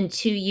 it's been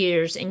 2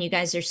 years and you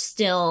guys are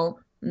still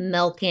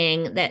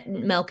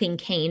milking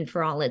Kane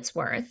for all it's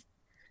worth.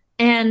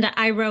 And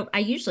I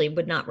usually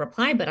would not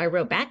reply, but I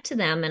wrote back to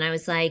them and I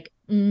was like,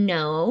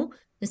 no,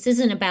 this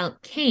isn't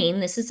about Kane.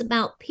 This is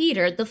about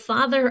Peter, the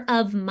father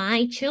of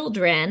my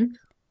children,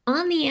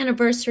 on the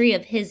anniversary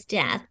of his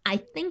death. I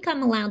think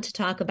I'm allowed to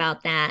talk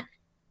about that.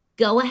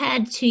 Go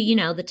ahead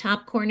to, the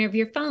top corner of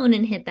your phone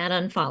and hit that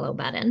unfollow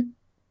button.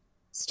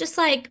 It's just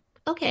like,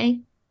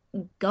 okay,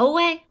 go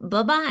away.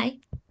 Bye-bye.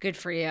 Good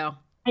for you.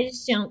 I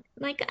just don't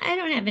I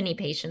don't have any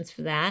patience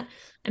for that.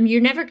 I mean,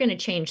 you're never going to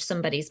change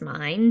somebody's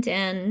mind.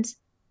 And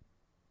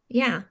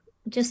yeah,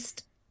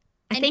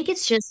 I think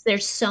it's just,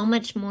 there's so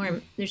much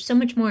more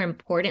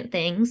important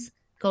things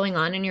going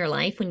on in your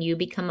life when you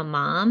become a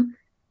mom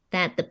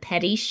that the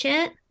petty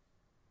shit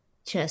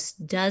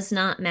just does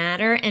not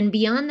matter. And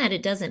beyond that,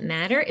 it doesn't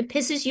matter. It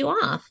pisses you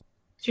off.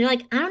 So you're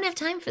like, I don't have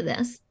time for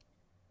this.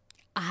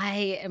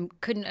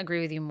 Couldn't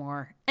agree with you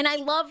more. And I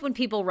love when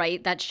people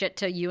write that shit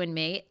to you and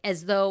me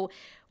as though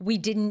we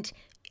didn't.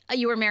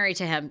 You were married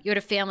to him. You had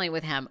a family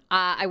with him.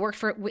 I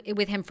worked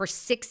with him for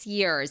 6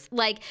 years.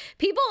 Like,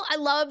 people, I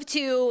love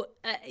to,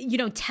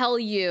 tell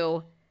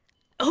you,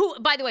 who,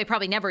 by the way,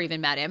 probably never even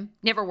met him,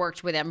 never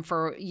worked with him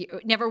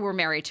never were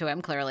married to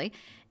him, clearly.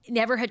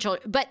 Never had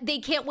children, but they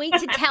can't wait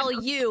to tell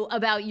you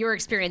about your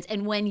experience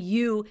and when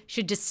you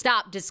should just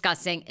stop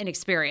discussing an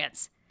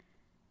experience.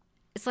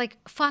 It's like,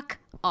 fuck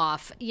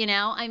off,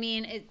 I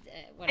mean,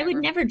 whatever. I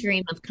would never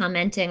dream of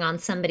commenting on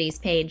somebody's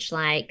page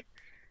like,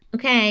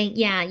 okay,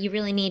 yeah, you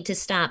really need to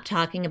stop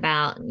talking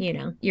about,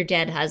 your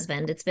dead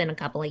husband. It's been a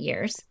couple of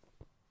years.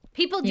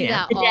 People do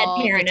that the dead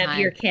all parent the time. Of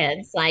your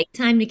kids. Like,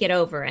 time to get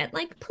over it.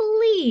 Like,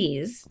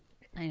 please.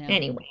 I know.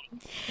 Anyway,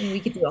 we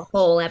could do a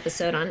whole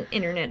episode on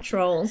internet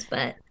trolls,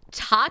 but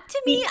talk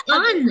to me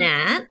on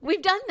that.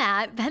 We've done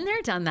that. Been there,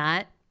 done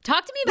that.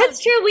 Talk to me about.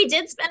 That's true. We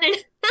did spend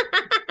it.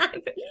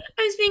 I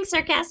was being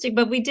sarcastic,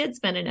 but we did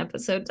spend an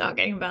episode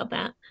talking about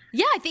that.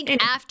 Yeah, I think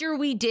after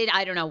we did,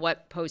 I don't know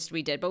what post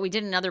we did, but we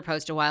did another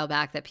post a while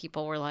back that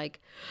people were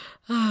like,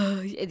 oh,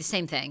 the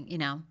same thing,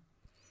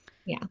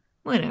 Yeah,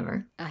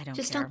 whatever. I don't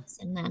just care. Don't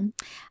listen then.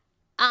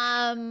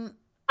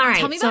 All right.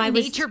 Tell me about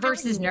nature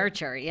versus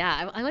nurture.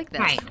 Yeah, I like this.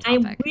 Right.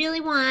 Topic. I really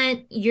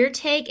want your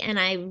take, and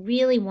I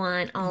really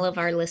want all of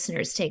our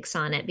listeners' takes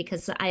on it,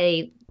 because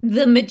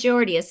the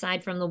majority,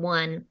 aside from the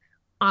one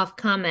off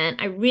comment,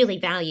 I really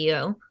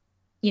value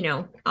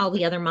all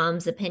the other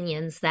moms'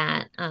 opinions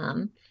that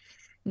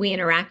we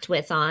interact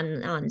with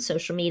on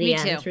social media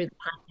and through the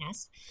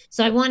podcast.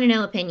 So I want to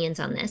know opinions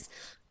on this.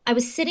 I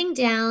was sitting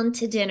down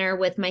to dinner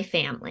with my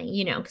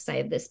family, because I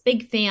have this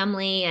big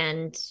family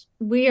and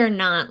we are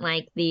not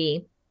like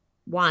the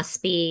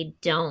waspy,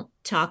 don't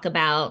talk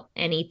about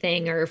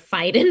anything or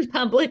fight in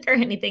public or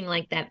anything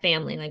like that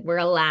family. Like we're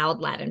a loud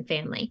Latin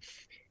family.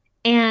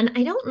 And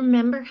I don't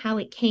remember how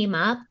it came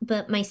up,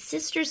 but my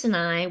sisters and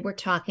I were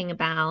talking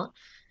about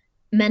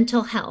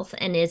mental health.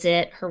 And is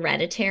it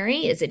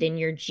hereditary? Is it in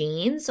your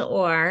genes?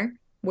 Or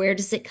where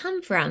does it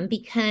come from?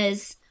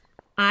 Because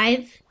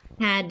I've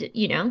had,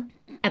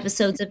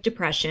 episodes of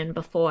depression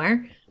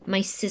before.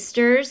 My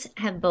sisters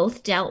have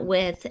both dealt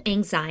with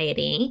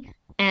anxiety,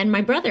 and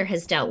my brother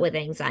has dealt with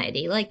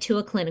anxiety, like to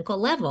a clinical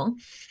level.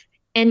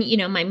 And,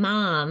 my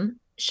mom,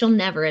 she'll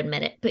never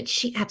admit it, but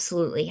she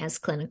absolutely has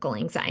clinical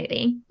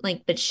anxiety.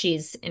 But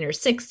she's in her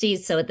 60s.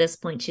 So at this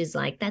point, she's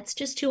like, that's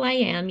just who I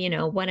am,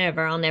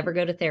 whatever. I'll never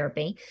go to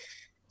therapy.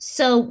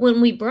 So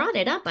when we brought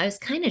it up, I was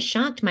kind of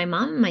shocked. My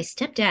mom and my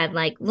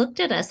stepdad looked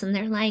at us and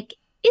they're like,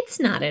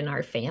 it's not in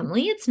our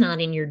family. It's not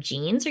in your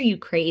genes. Are you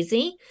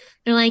crazy?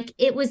 They're like,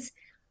 it was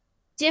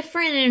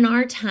different in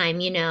our time.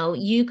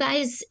 You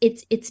guys,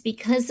 it's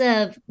because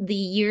of the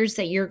years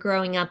that you're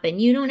growing up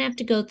and you don't have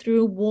to go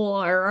through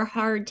war or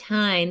hard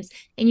times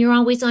and you're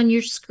always on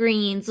your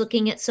screens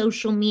looking at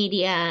social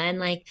media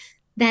and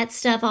that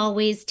stuff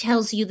always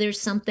tells you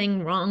there's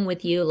something wrong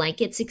with you.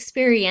 It's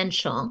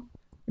experiential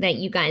that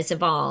you guys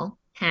have all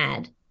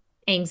had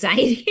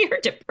anxiety or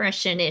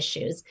depression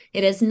issues.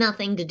 It has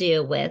nothing to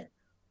do with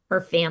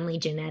her family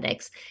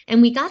genetics.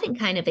 And we got in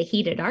kind of a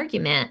heated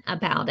argument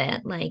about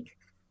it.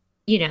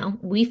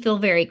 We feel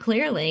very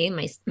clearly,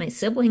 my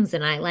siblings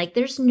and I,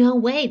 there's no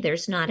way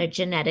there's not a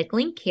genetic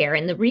link here.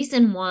 And the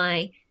reason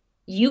why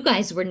you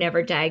guys were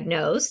never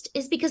diagnosed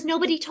is because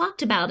nobody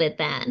talked about it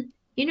then.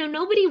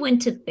 Nobody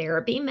went to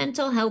therapy.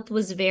 Mental health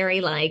was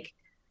very hush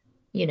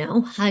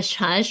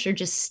hush, or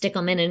just stick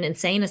them in an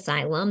insane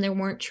asylum. There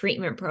weren't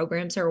treatment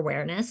programs or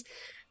awareness.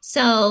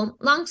 So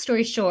long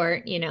story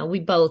short, we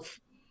both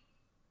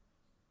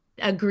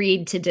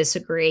agreed to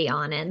disagree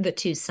on it, the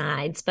two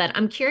sides. But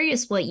I'm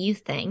curious what you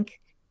think.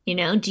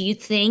 Do you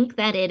think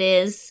that it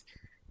is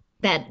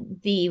that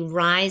the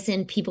rise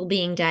in people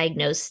being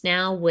diagnosed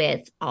now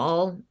with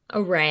all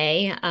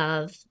array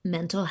of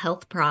mental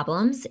health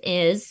problems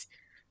is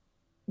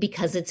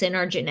because it's in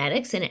our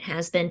genetics and it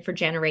has been for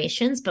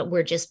generations, but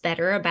we're just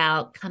better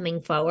about coming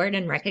forward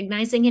and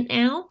recognizing it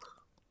now?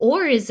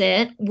 Or is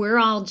it we're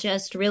all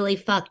just really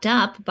fucked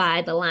up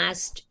by the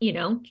last,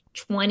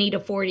 20 to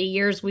 40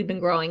 years we've been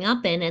growing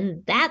up in,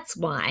 and that's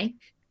why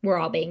we're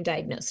all being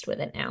diagnosed with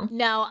it now?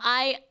 No,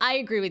 I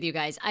agree with you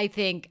guys. I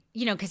think,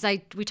 because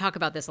we talk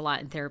about this a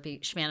lot in therapy.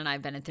 Shman and I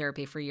have been in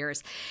therapy for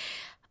years.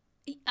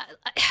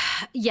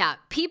 Yeah,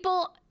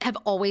 people have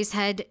always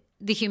had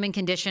the human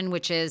condition,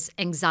 which is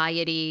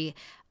anxiety,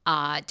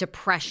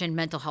 depression,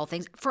 mental health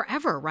things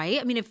forever,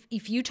 right? I mean,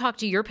 if you talk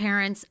to your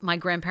parents, my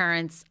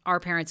grandparents, our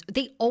parents,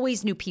 they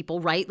always knew people,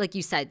 right? Like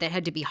you said, that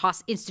had to be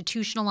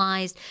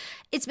institutionalized.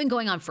 It's been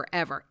going on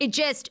forever. It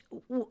just,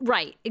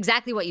 right,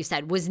 exactly what you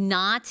said, was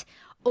not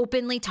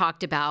openly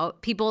talked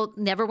about. People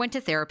never went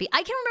to therapy.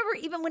 I can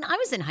remember even when I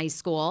was in high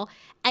school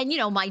and,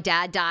 my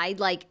dad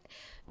died,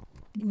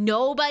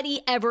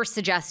 nobody ever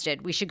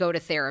suggested we should go to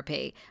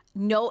therapy.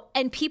 No.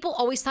 And people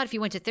always thought if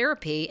you went to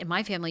therapy, in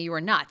my family, you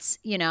were nuts.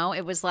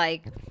 It was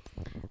like,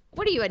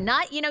 what are you, a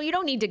nut? You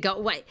don't need to go.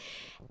 What?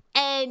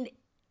 And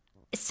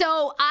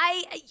so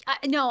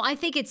I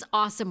think it's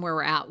awesome where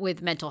we're at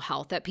with mental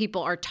health, that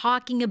people are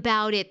talking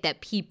about it,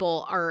 that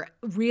people are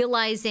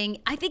realizing.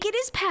 I think it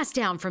is passed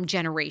down from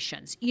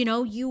generations.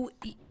 You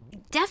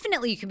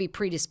definitely you can be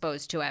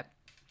predisposed to it.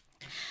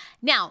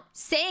 Now,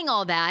 saying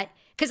all that,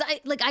 because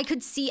I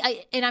could see,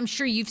 and I'm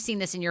sure you've seen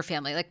this in your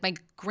family. My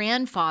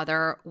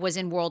grandfather was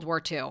in World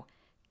War II,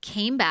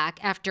 came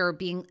back after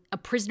being a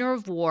prisoner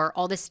of war,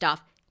 all this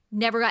stuff,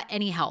 never got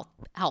any help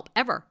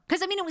ever.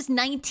 Because, it was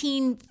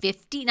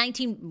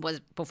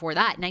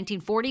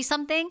 1940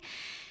 something.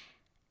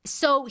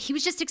 So he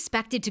was just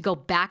expected to go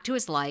back to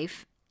his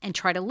life and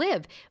try to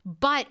live.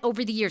 But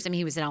over the years,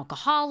 he was an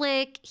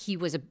alcoholic. He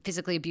was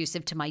physically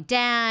abusive to my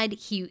dad.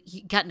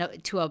 He got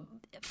into a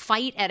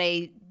fight at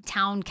a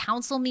town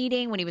council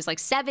meeting when he was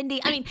 70.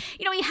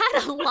 He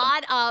had a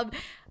lot of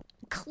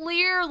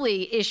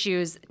clearly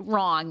issues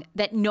wrong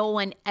that no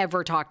one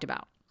ever talked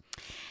about.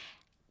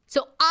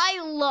 So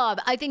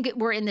I think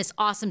we're in this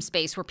awesome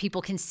space where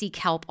people can seek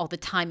help all the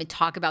time and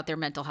talk about their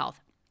mental health.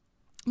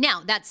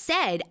 Now, that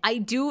said, I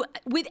do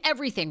with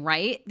everything,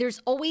 right? There's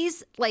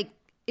always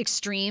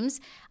extremes.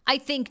 I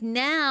think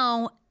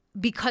now,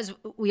 because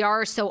we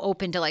are so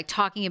open to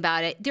talking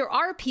about it, there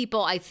are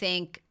people, I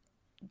think,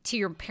 to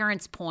your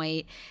parents'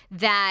 point,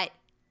 that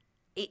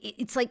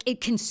it's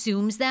it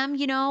consumes them,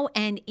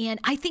 and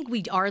I think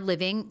we are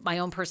living, my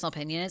own personal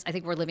opinion is, I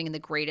think we're living in the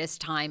greatest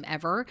time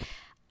ever.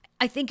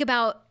 I think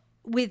about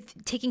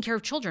with taking care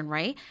of children,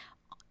 right?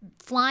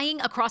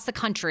 Flying across the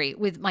country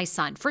with my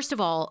son. First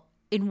of all,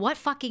 in what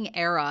fucking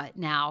era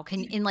now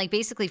in like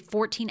basically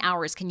 14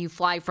 hours can you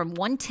fly from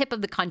one tip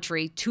of the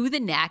country to the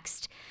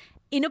next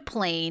in a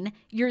plane?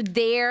 You're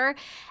there.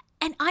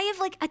 And I have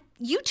like a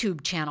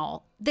YouTube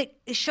channel that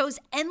shows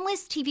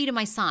endless TV to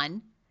my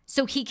son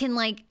so he can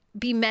like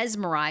be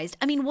mesmerized.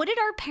 I mean, what did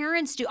our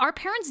parents do? Our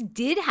parents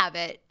did have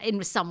it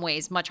in some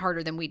ways much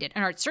harder than we did,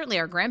 and certainly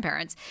our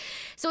grandparents.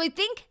 So I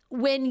think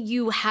when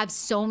you have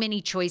so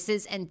many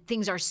choices and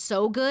things are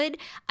so good,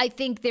 I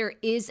think there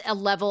is a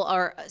level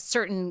or a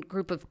certain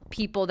group of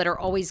people that are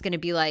always going to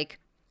be like,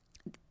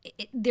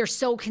 they're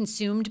so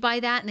consumed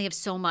by that and they have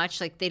so much,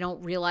 like they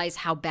don't realize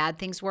how bad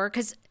things were.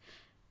 Because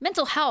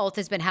mental health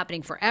has been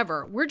happening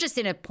forever. We're just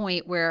in a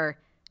point where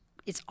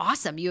it's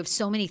awesome. You have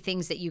so many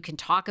things that you can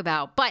talk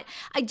about. But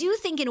I do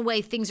think in a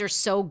way things are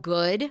so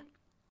good.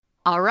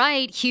 All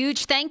right.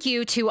 Huge thank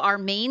you to our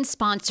main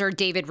sponsor,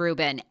 David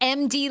Rubin.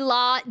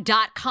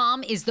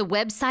 MDlaw.com is the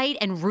website,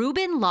 and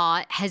Rubin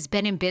Law has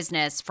been in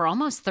business for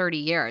almost 30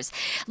 years.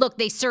 Look,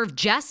 they serve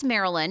Jess,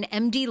 Maryland.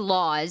 MD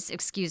Laws,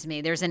 excuse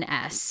me, there's an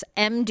S.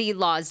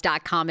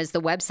 MDlaws.com is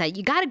the website.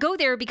 You got to go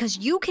there because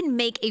you can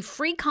make a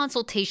free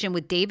consultation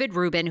with David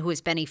Rubin, who has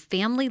been a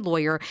family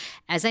lawyer,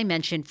 as I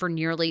mentioned, for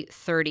nearly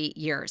 30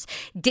 years.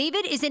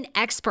 David is an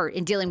expert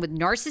in dealing with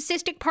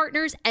narcissistic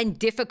partners and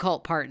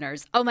difficult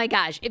partners. Oh my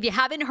gosh. If you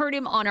haven't heard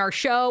him on our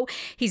show,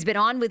 he's been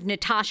on with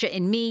Natasha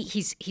and me.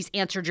 He's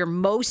answered your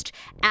most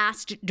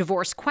asked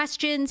divorce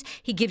questions.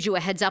 He gives you a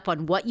heads up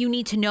on what you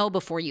need to know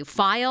before you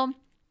file.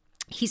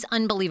 He's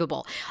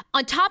unbelievable.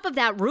 On top of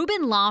that,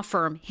 Rubin Law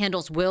Firm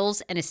handles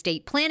wills and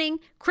estate planning,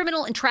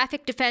 criminal and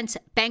traffic defense,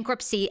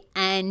 bankruptcy,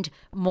 and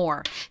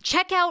more.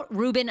 Check out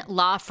Rubin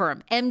Law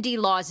Firm,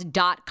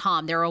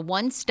 mdlaws.com. They're a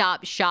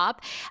one-stop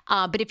shop.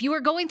 But if you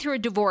are going through a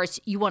divorce,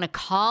 you want to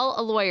call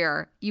a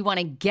lawyer. You want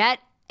to get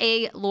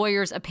a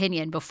lawyer's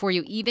opinion before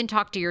you even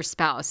talk to your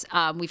spouse.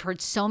 We've heard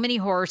so many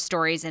horror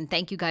stories, and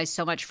thank you guys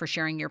so much for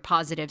sharing your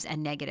positives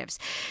and negatives.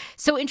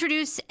 So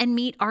introduce and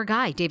meet our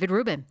guy, David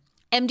Rubin,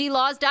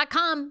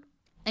 mdlaws.com.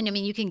 And I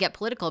mean, you can get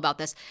political about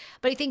this,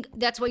 but I think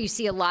that's why you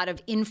see a lot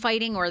of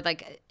infighting, or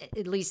like,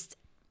 at least,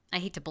 I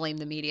hate to blame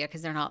the media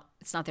because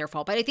it's not their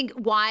fault, but I think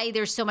why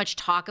there's so much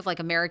talk of like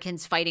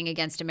Americans fighting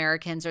against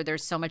Americans, or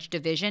there's so much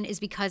division, is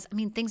because, I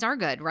mean, things are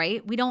good,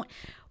 right?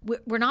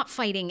 We're not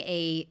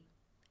fighting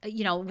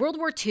World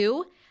War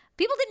II,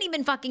 people didn't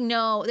even fucking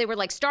know. They were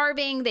like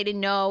starving. They didn't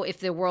know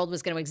if the world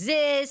was going to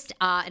exist.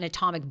 An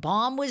atomic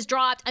bomb was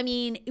dropped. I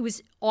mean, it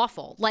was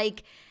awful.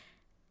 Like,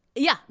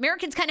 yeah,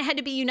 Americans kind of had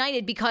to be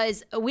united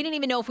because we didn't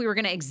even know if we were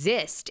going to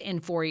exist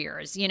in 4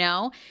 years,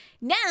 Now,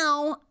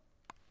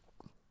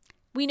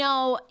 we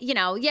know,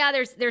 yeah,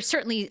 there's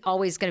certainly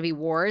always going to be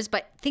wars,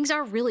 but things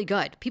are really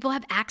good. People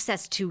have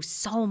access to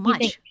so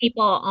much. You think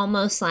people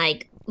almost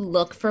like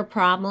look for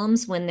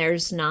problems when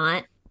there's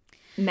not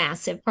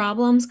massive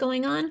problems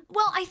going on?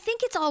 Well, I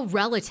think it's all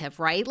relative,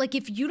 right? Like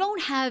if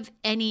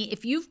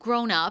you've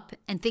grown up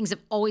and things have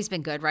always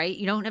been good, right?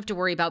 You don't have to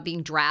worry about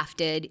being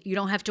drafted. You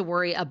don't have to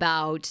worry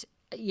about,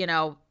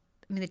 the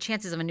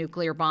chances of a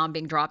nuclear bomb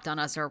being dropped on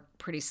us are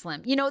pretty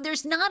slim.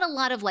 There's not a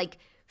lot of like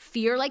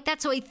fear like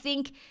that. So I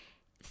think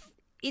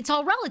it's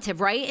all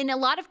relative, right? In a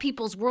lot of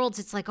people's worlds,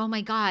 it's like, oh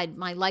my God,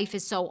 my life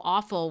is so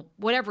awful,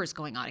 whatever is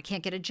going on. I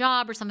can't get a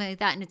job or something like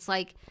that. And it's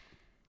like,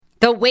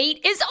 the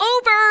wait is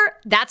over.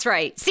 That's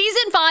right.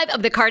 Season 5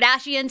 of The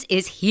Kardashians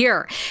is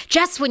here.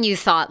 Just when you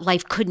thought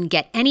life couldn't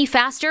get any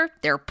faster,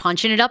 they're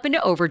punching it up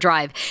into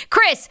overdrive.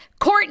 Kris,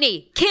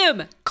 Kourtney,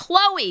 Kim,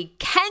 Khloe,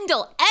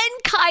 Kendall,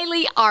 and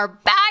Kylie are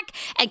back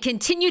and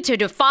continue to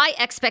defy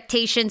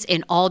expectations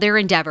in all their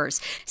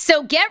endeavors.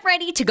 So get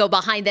ready to go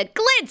behind the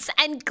glitz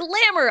and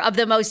glamour of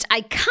the most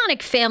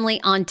iconic family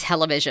on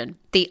television.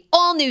 The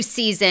all-new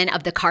season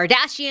of The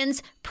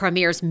Kardashians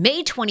premieres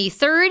May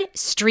 23rd,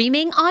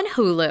 streaming on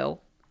Hulu.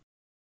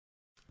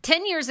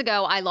 10 years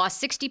ago, I lost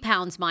 60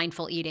 pounds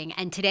mindful eating,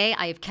 and today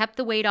I have kept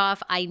the weight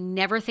off. I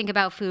never think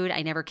about food.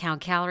 I never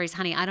count calories.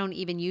 Honey, I don't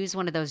even use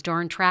one of those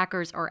darn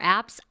trackers or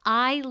apps.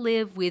 I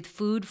live with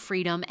food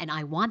freedom, and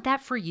I want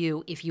that for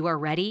you if you are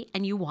ready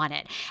and you want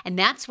it. And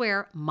that's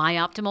where My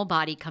Optimal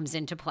Body comes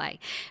into play.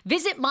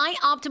 Visit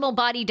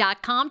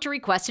myoptimalbody.com to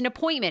request an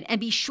appointment,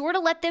 and be sure to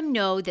let them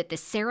know that the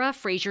Sarah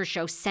Fraser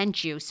Show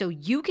sent you so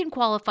you can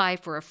qualify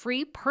for a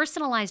free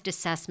personalized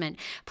assessment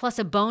plus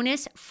a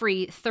bonus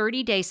free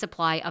 30-day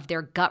supply of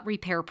their gut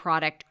repair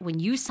product when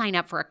you sign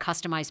up for a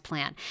customized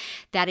plan.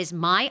 That is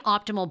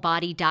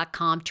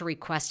myoptimalbody.com to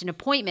request an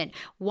appointment.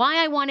 Why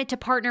I wanted to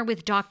partner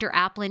with Dr.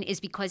 Applin is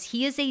because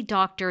he is a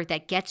doctor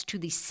that gets to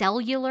the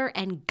cellular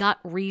and gut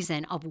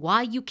reason of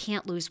why you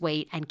can't lose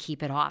weight and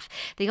keep it off.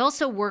 They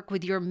also work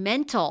with your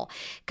mental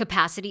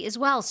capacity as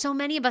well. So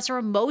many of us are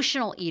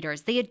emotional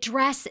eaters. They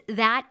address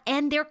that,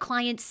 and their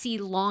clients see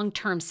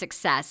long-term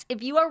success.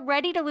 If you are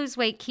ready to lose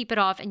weight, keep it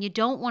off, and you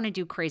don't want to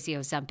do crazy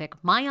Ozempic,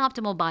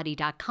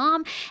 myoptimalbody.com,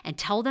 and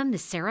tell them the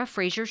Sarah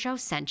Fraser Show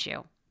sent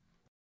you.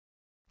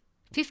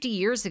 50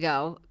 years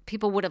ago,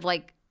 people would have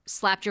like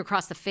slapped you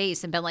across the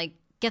face and been like,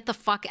 get the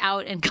fuck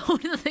out and go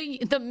to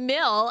the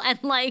mill and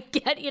like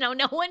get,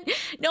 no one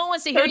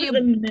wants to hear you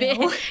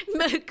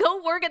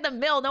go work at the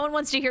mill. No one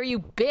wants to hear you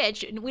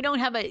bitch. We don't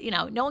have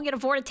no one can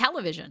afford a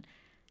television.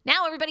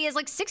 Now everybody has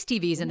like 6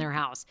 TVs in their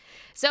house.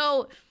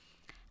 So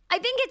I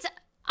think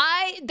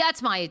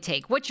that's my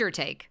take. What's your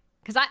take?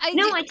 Because I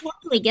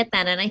totally get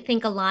that. And I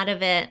think a lot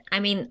of it,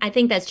 I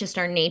think that's just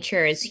our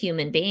nature as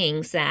human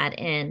beings, that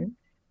in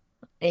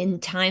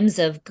times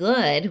of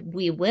good,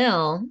 we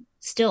will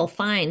still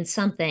find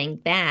something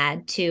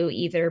bad to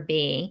either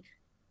be,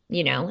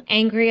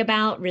 angry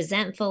about,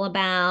 resentful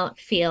about,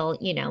 feel,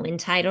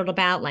 entitled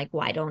about, like,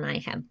 why don't I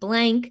have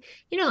blank?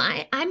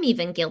 I'm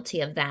even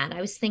guilty of that.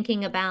 I was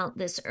thinking about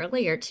this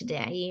earlier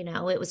today.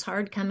 It was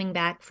hard coming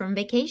back from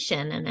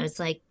vacation. And I was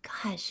like,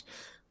 gosh,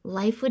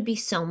 life would be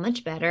so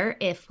much better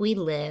if we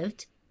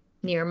lived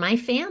near my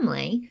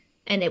family.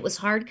 And it was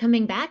hard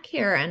coming back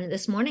here. And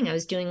this morning I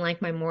was doing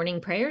like my morning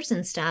prayers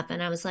and stuff.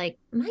 And I was like,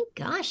 my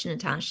gosh,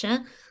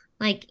 Natasha,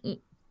 like,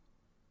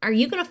 are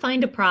you going to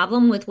find a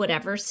problem with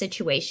whatever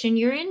situation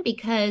you're in?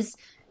 Because,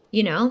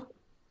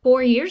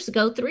 4 years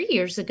ago, 3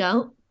 years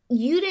ago,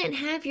 you didn't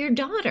have your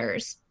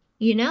daughters,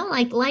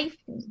 like life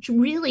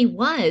really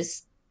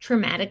was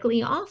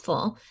traumatically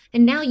awful.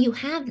 And now you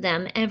have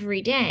them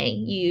every day.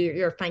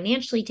 You're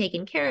financially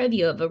taken care of.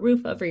 You have a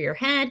roof over your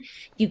head.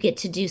 You get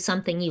to do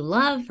something you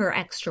love for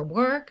extra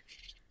work.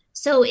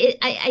 So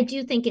I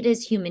do think it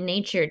is human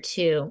nature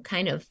to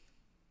kind of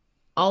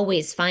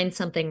always find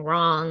something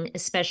wrong,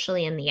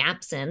 especially in the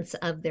absence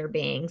of there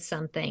being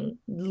something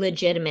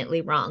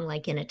legitimately wrong,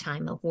 like in a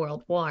time of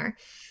world war.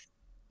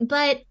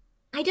 But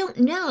I don't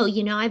know,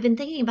 I've been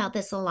thinking about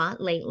this a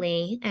lot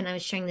lately, and I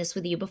was sharing this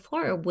with you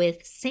before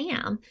with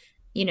Sam.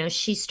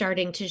 She's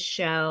starting to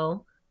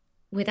show,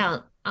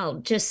 I'll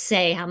just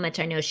say how much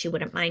I know she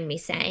wouldn't mind me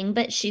saying,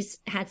 but she's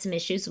had some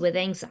issues with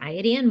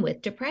anxiety and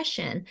with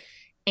depression.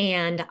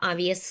 And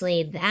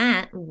obviously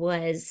that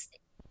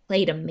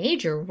played a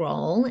major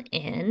role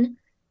in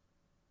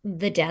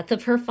the death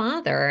of her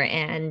father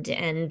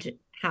and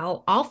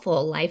how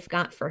awful life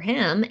got for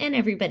him and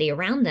everybody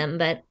around them.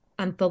 But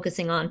I'm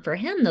focusing on for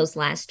him those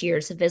last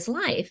years of his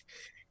life.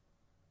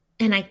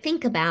 And I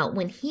think about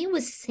when he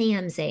was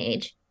Sam's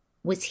age,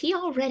 was he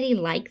already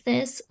like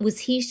this?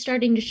 Was he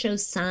starting to show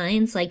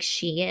signs like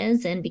she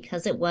is? And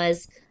because it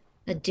was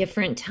a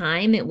different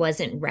time, it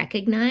wasn't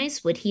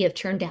recognized. Would he have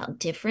turned out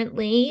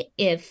differently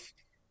if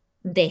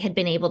they had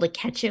been able to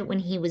catch it when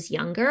he was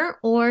younger?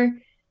 Or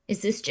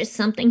is this just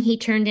something he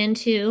turned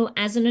into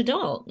as an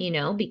adult,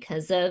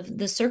 because of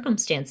the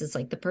circumstances,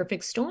 like the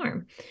perfect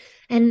storm?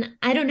 And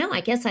I don't know,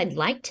 I guess I kind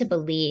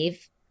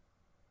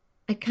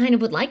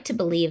of would like to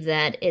believe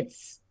that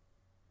it's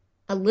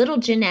a little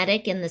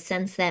genetic in the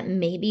sense that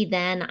maybe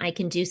then I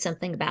can do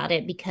something about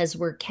it because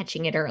we're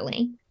catching it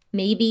early.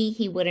 Maybe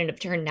he wouldn't have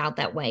turned out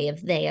that way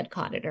if they had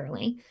caught it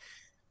early.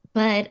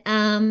 But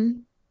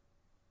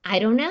I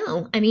don't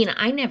know.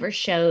 I never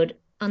showed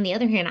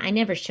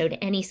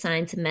any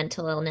signs of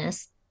mental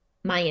illness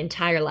my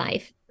entire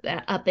life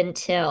up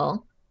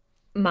until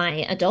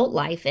my adult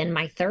life in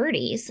my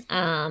 30s.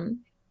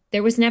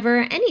 There was never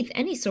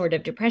any sort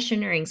of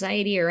depression or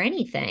anxiety or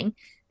anything.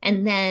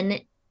 And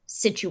then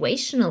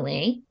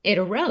situationally, it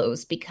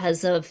arose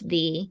because of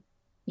the,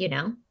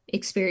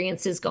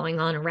 experiences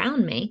going on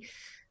around me.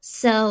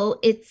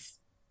 So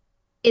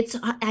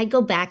I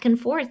go back and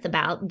forth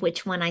about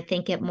which one I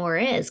think it more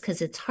is,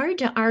 because it's hard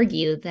to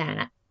argue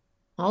that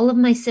all of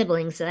my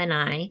siblings and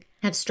I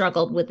have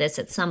struggled with this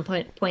at some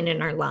point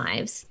in our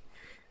lives.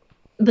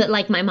 But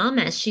like my mom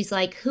asked, she's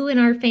like, who in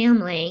our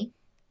family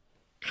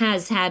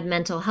has had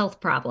mental health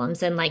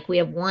problems? And like, we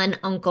have one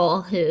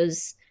uncle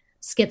who's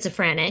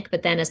schizophrenic,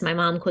 but then as my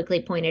mom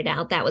quickly pointed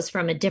out, that was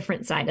from a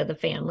different side of the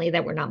family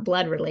that we're not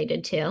blood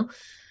related to.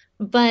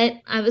 But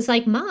I was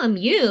like, Mom,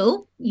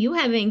 you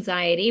have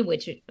anxiety,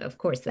 which of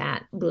course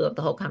that blew up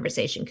the whole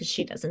conversation because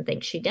she doesn't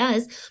think she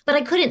does. But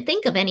I couldn't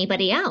think of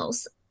anybody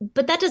else.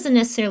 But that doesn't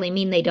necessarily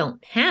mean they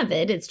don't have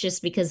it. It's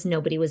just because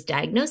nobody was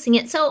diagnosing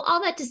it. So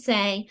all that to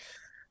say,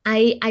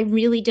 I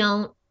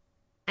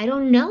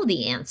don't know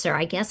the answer.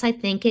 I guess I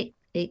think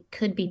it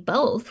could be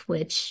both,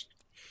 which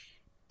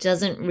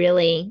doesn't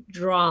really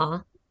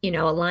draw, a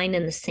line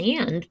in the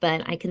sand,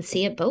 but I can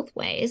see it both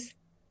ways.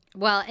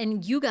 Well,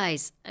 and you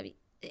guys,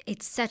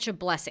 it's such a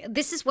blessing.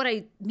 This is what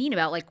I mean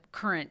about like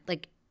current,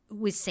 like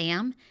with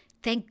Sam.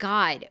 Thank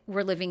God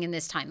we're living in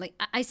this time. Like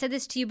I said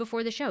this to you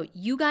before the show.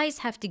 You guys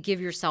have to give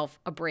yourself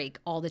a break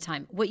all the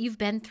time. What you've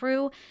been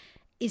through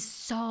is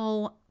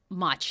so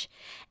much.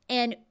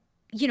 And,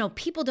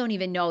 people don't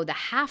even know the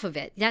half of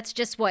it. That's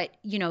just what,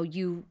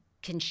 you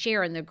can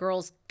share and the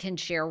girls can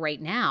share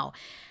right now.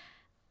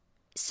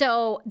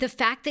 So the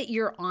fact that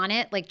you're on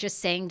it, like just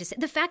saying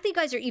the fact that you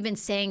guys are even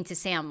saying to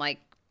Sam, like,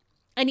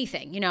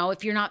 anything,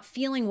 if you're not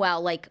feeling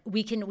well, like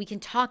we can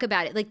talk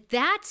about it. Like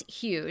that's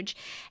huge.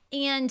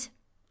 And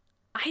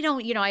I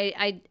don't,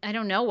 I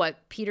don't know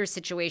what Peter's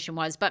situation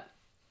was, but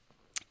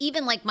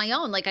even like my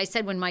own, like I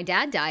said, when my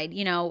dad died,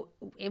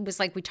 it was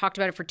like we talked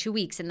about it for 2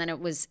 weeks and then it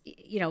was,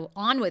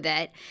 on with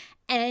it.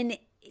 And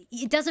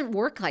it doesn't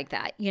work like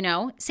that, you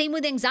know? Same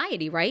with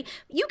anxiety, right?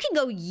 You can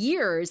go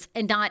years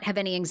and not have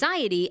any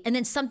anxiety, and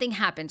then something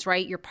happens,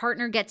 right? Your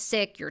partner gets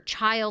sick, your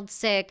child's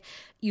sick,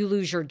 you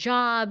lose your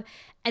job,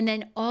 and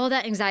then all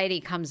that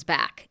anxiety comes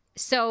back.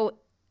 So,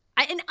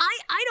 I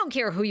don't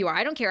care who you are.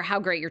 I don't care how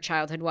great your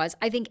childhood was.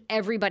 I think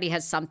everybody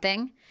has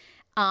something.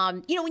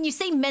 When you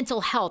say mental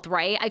health,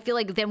 right? I feel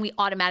like then we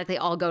automatically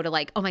all go to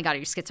like, oh my God, are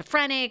you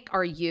schizophrenic?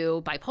 Are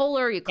you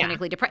bipolar? Are you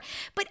clinically depressed?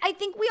 But I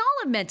think we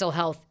all have mental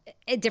health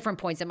at different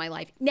points in my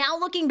life. Now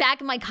looking back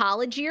in my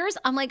college years,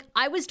 I'm like,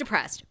 I was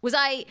depressed.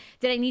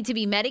 Did I need to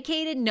be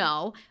medicated?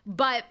 No.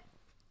 But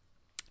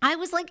I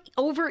was like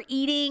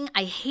overeating.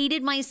 I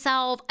hated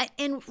myself.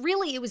 And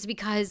really it was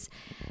because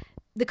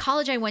the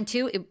college I went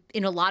to,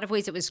 in a lot of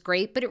ways it was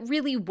great, but it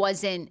really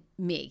wasn't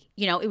me.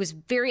 You know, it was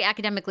very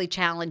academically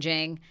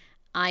challenging.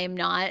 I am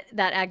not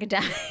that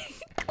academic.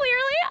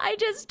 Clearly, I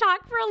just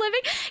talk for a living.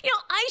 You know,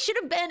 I should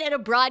have been at a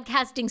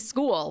broadcasting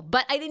school,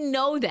 but I didn't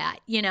know that,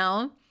 you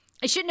know?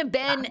 I shouldn't have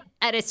been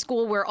at a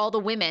school where all the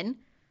women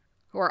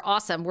who are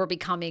awesome were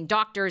becoming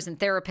doctors and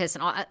therapists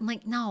and all. I'm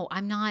like, no,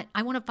 I'm not.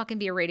 I want to fucking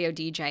be a radio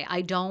DJ.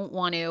 I don't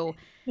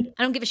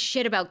give a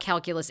shit about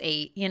Calculus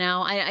 8, you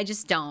know? I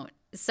just don't.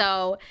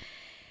 So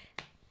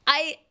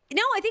I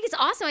think it's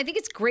awesome. I think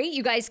it's great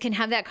you guys can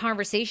have that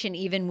conversation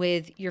even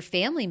with your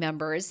family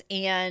members.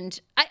 And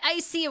I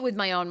see it with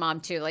my own mom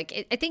too.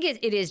 Like, I think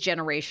it is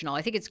generational.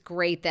 I think it's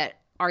great that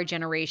our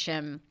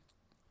generation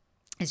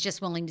is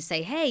just willing to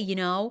say, hey, you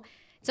know,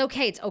 it's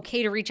okay. It's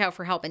okay to reach out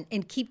for help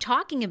and keep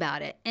talking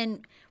about it.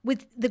 And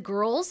with the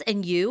girls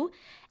and you,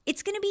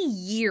 it's going to be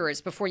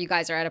years before you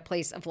guys are at a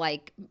place of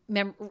like,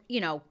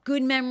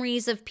 good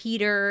memories of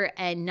Peter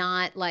and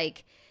not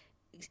like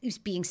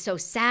being so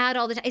sad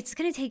all the time. It's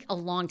going to take a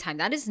long time.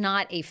 That is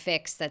not a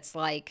fix that's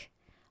like,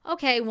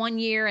 okay, 1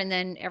 year and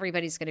then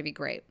everybody's going to be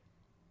great.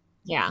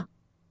 Yeah.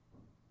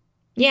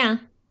 Yeah,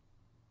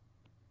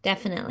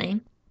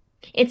 definitely.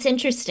 It's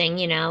interesting,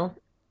 you know,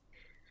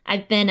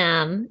 I've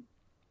been,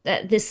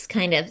 this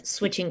kind of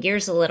switching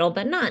gears a little,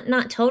 but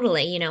not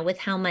totally, you know, with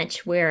how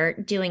much we're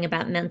doing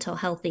about mental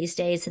health these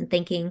days and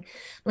thinking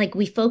like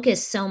we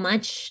focus so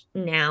much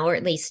now, or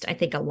at least I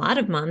think a lot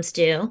of moms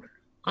do,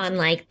 on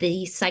like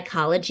the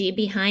psychology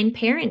behind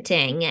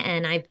parenting.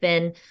 And I've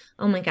been,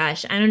 oh my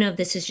gosh, I don't know if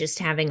this is just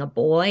having a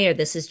boy or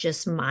this is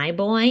just my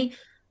boy,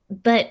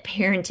 but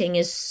parenting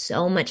is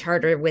so much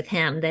harder with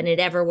him than it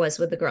ever was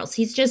with the girls.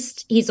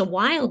 He's a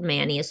wild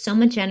man. He has so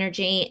much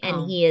energy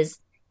and he is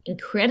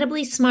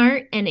incredibly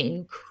smart and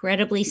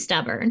incredibly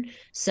stubborn.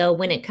 So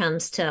when it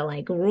comes to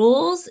like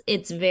rules,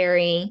 it's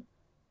very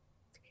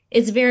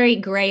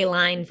gray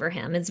line for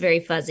him. It's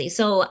very fuzzy.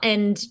 So,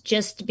 and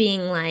just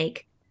being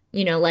like,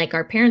 you know, like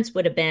our parents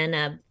would have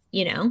been,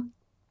 you know,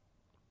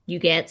 you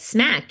get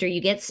smacked or you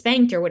get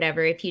spanked or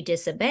whatever if you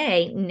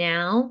disobey.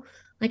 Now,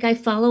 like I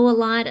follow a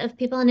lot of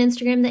people on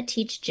Instagram that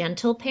teach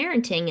gentle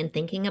parenting and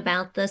thinking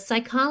about the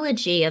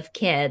psychology of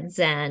kids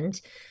and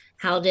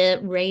how to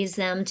raise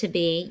them to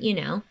be, you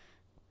know,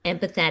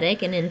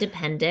 empathetic and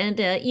independent,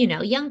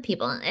 young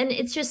people. And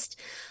it's just,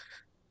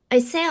 I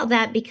say all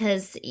that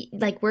because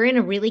like we're in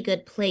a really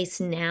good place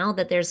now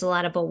that there's a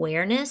lot of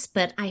awareness,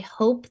 but I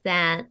hope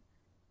that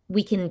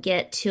we can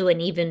get to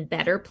an even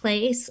better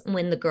place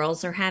when the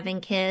girls are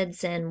having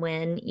kids and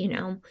when, you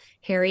know,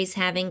 Harry's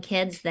having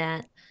kids,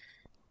 that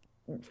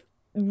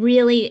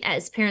really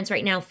as parents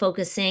right now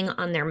focusing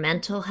on their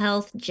mental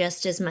health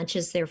just as much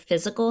as their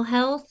physical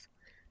health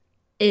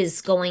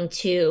is going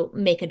to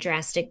make a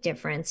drastic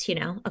difference, you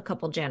know, a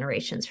couple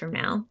generations from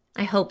now.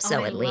 I hope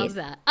so, at least. I love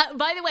that.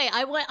 By the way,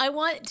 I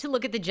want to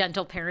look at the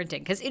gentle parenting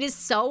because it is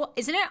so,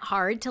 isn't it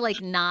hard to like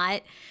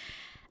not,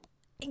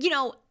 you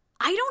know,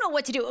 I don't know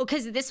what to do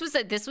because this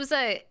was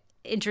a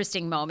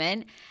interesting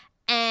moment,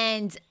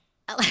 and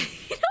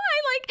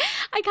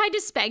I kind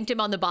of spanked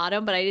him on the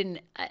bottom, but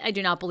I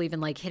do not believe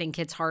in like hitting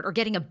kids hard or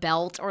getting a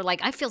belt, or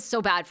like I feel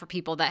so bad for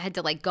people that had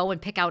to like go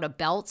and pick out a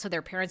belt so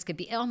their parents could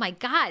be, oh my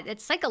God,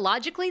 that's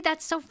psychologically,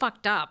 that's so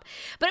fucked up.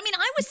 But I mean,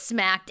 I was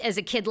smacked as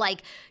a kid,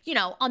 like, you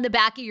know, on the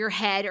back of your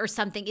head or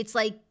something. It's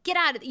like, get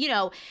out of, you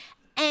know.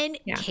 And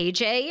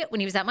KJ,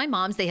 when he was at my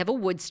mom's, they have a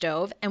wood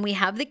stove and we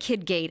have the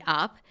kid gate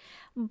up.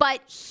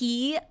 But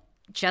he,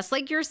 just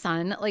like your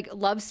son, like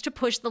loves to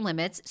push the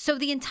limits. So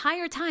the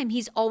entire time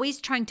he's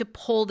always trying to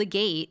pull the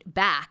gate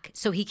back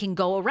so he can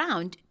go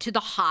around to the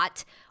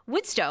hot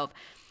wood stove.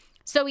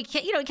 So he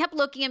kept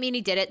looking at me and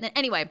he did it. And then,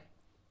 anyway,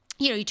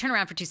 you know, you turn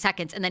around for 2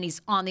 seconds and then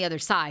he's on the other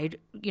side,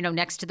 you know,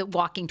 next to the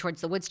walking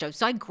towards the wood stove.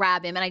 So I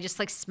grab him and I just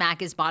like smack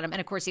his bottom. And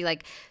of course he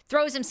like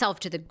throws himself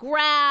to the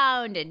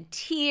ground and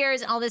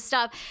tears and all this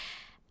stuff.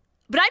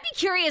 But I'd be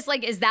curious,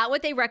 like, is that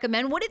what they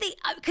recommend? What do they,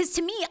 because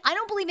to me, I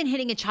don't believe in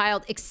hitting a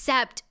child,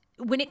 except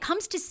when it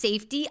comes to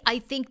safety, I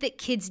think that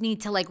kids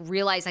need to like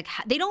realize, like,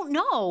 they don't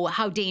know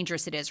how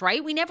dangerous it is,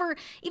 right? We never,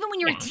 even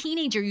when you're a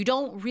teenager, you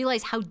don't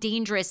realize how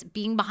dangerous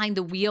being behind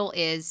the wheel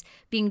is,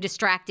 being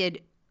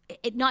distracted,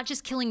 not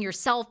just killing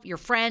yourself, your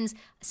friends,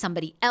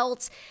 somebody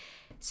else.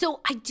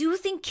 So I do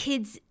think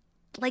kids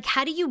like,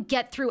 how do you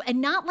get through,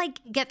 and not like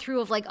get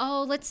through of like,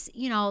 oh, let's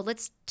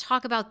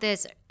talk about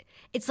this.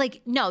 It's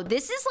like, no,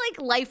 this is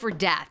like life or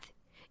death.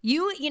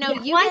 You Yeah,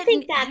 you well, I get,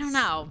 think I don't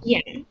know.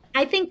 yeah,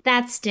 I think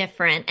that's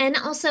different. And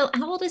also,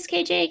 how old is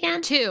KJ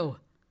again? 2.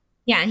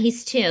 Yeah,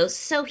 he's 2.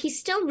 So he's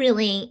still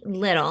really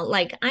little.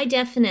 Like, I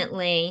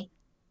definitely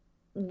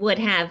would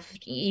have,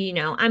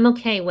 I'm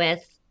okay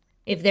with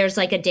if there's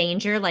like a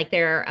danger, like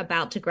they're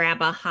about to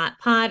grab a hot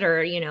pot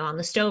or, on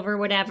the stove or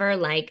whatever,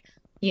 like,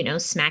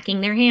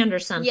 smacking their hand or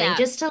something, Yeah.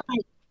 just to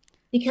like,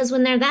 because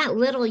when they're that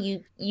little,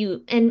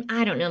 and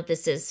I don't know if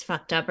this is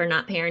fucked up or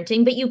not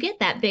parenting, but you get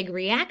that big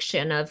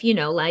reaction of,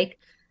 like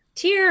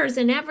tears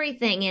and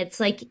everything. It's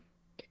like,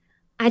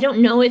 I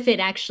don't know if it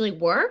actually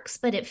works,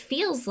 but it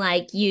feels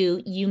like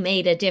you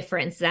made a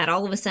difference, that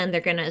all of a sudden they're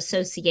going to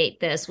associate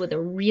this with a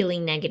really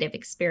negative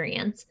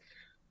experience.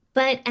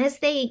 But as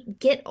they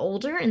get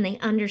older and they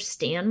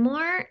understand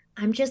more,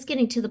 I'm just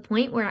getting to the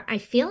point where I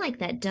feel like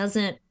that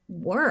doesn't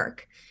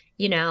work.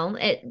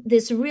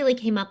 This really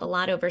came up a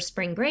lot over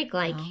spring break.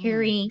 Like Oh.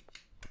 Harry,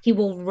 he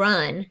will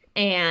run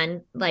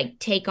and like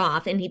take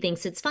off and he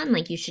thinks it's fun.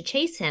 Like you should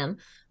chase him,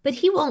 but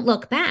he won't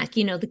look back.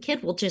 The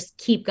kid will just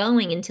keep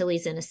going until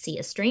he's in a sea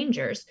of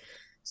strangers.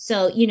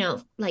 So,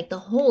 like the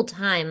whole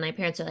time, my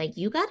parents are like,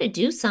 you got to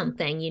do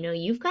something,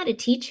 you've got to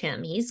teach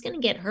him. He's going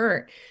to get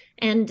hurt.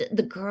 And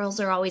the girls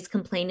are always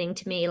complaining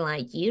to me,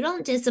 like, you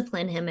don't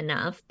discipline him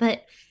enough.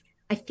 But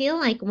I feel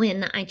like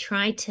when I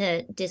try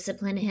to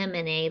discipline him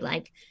in a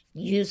like,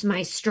 use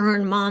my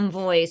stern mom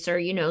voice or,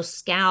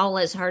 scowl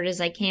as hard as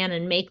I can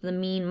and make the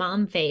mean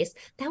mom face,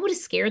 that would have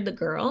scared the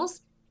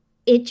girls.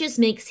 It just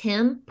makes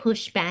him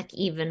push back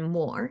even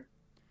more.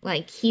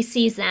 Like he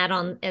sees that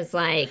on as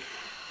like,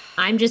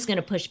 I'm just going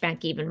to push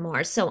back even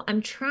more. So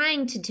I'm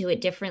trying to do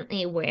it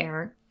differently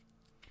where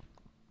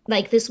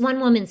like this one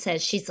woman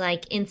says, she's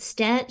like,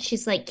 instead,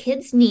 she's like,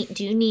 kids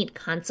do need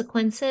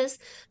consequences,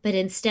 but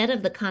instead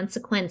of the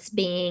consequence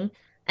being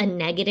a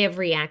negative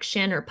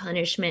reaction or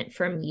punishment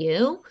from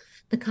you,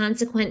 the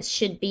consequence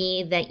should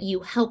be that you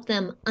help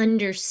them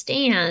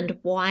understand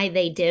why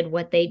they did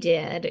what they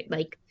did.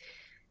 Like,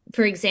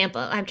 for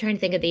example, I'm trying to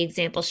think of the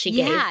example she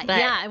Yeah, gave, but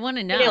yeah, I want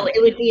to know.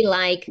 it would be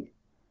like,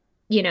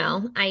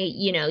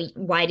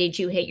 why did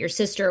you hit your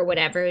sister or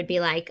whatever? It would be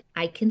like,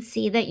 I can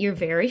see that you're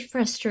very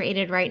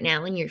frustrated right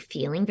now and you're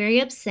feeling very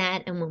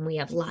upset. And when we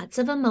have lots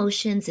of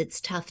emotions,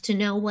 it's tough to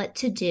know what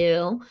to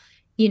do,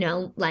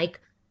 like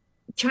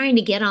trying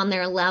to get on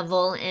their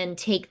level and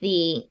take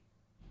the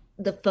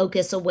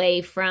focus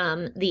away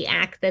from the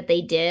act that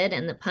they did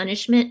and the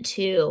punishment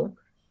to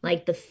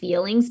like the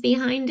feelings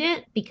behind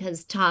it,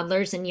 because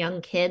toddlers and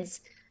young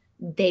kids,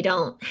 they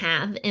don't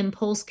have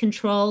impulse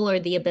control or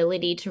the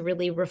ability to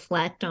really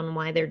reflect on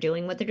why they're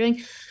doing what they're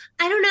doing.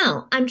 I don't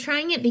know. I'm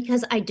trying it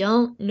because I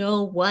don't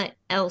know what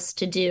else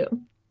to do.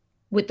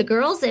 With the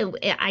girls,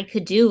 I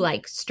could do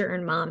like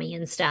stern mommy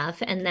and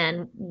stuff. And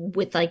then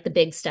with like the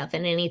big stuff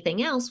and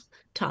anything else,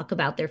 talk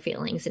about their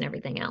feelings and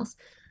everything else.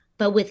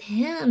 But with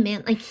him,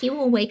 man, like he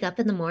will wake up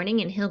in the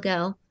morning and he'll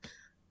go,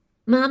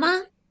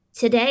 Mama,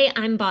 today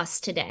I'm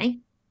boss today.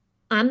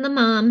 I'm the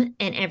mom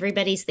and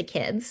everybody's the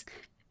kids.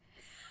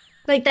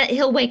 Like that,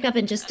 he'll wake up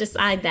and just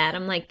decide that.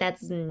 I'm like,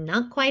 that's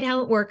not quite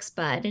how it works,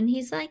 bud. And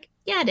he's like,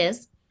 yeah, it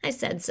is. I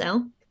said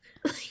so.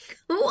 Like,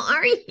 who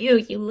are you,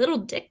 you little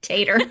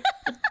dictator?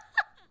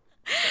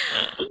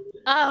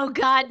 Oh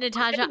God,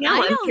 Natasha, No, I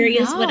I'm don't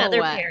curious what other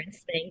know.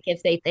 parents think,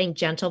 if they think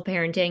gentle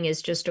parenting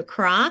is just a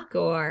crock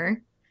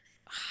or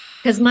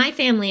because my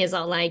family is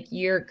all like,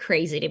 you're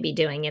crazy to be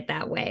doing it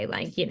that way.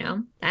 Like,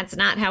 that's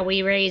not how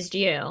we raised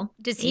you.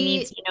 Does He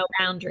needs he? to know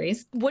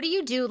boundaries. What do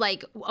you do?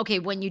 Like, okay,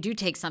 when you do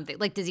take something,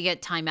 like, does he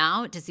get time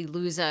out? Does he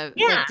lose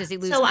Yeah. Does he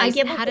lose So I ice?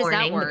 give a How does that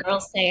warning. The work?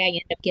 girls say I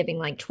end up giving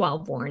like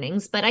 12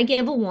 warnings, but I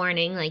give a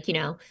warning, like,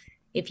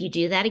 if you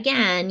do that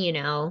again,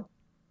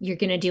 you're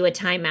going to do a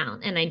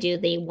timeout. And I do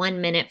the 1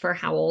 minute for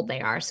how old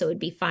they are. So it'd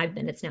be 5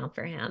 minutes now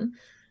for him.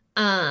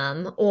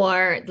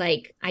 Or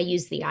like I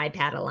use the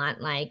iPad a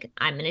lot. Like,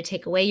 I'm going to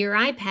take away your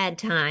iPad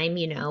time.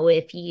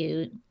 If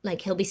you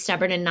like, he'll be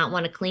stubborn and not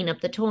want to clean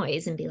up the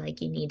toys and be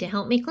like, you need to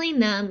help me clean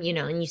them,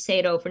 and you say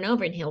it over and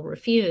over and he'll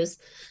refuse.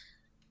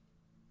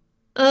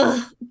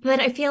 But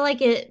I feel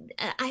like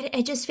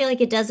I just feel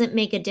like it doesn't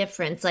make a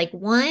difference. Like,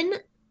 one,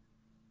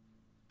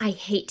 I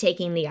hate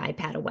taking the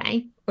iPad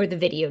away or the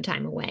video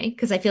time away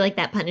because I feel like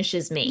that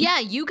punishes me. Yeah,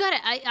 you got it.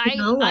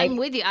 I'm Like,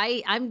 with you.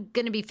 I'm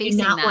gonna be do facing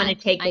not want that.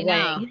 to take I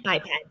know. away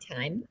iPad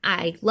time.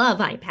 I love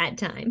iPad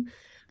time.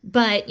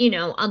 But,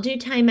 I'll do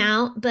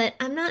timeout, but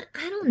I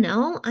don't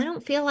know. I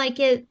don't feel like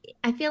it.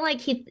 I feel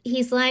like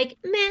he's like,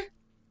 meh,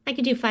 I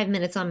could do 5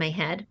 minutes on my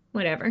head,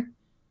 whatever.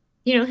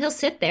 He'll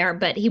sit there,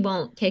 but he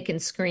won't kick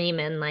and scream.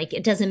 And like,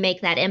 it doesn't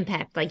make that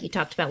impact like you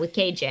talked about with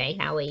KJ,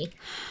 how he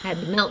had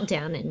the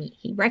meltdown and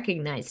he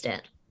recognized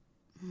it.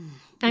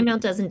 Timeout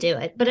doesn't do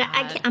it, but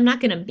God, I'm not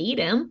going to beat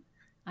him.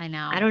 I I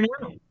know. don't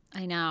know.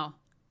 I know.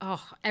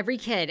 Oh, every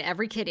kid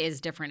is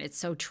different. It's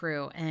so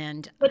true.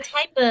 And What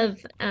type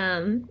of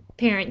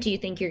parent do you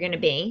think you're going to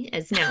be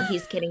as now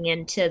he's getting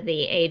into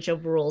the age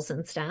of rules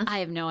and stuff? I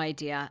have no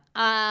idea.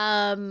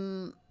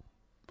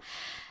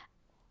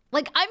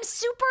 Like I'm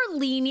super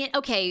lenient.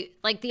 Okay,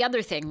 like the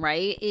other thing,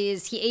 right,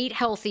 is he ate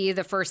healthy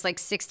the first like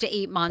 6 to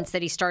 8 months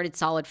that he started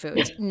solid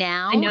foods. I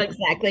know Now,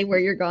 exactly where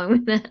you're going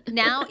with that.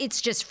 now it's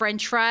just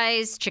French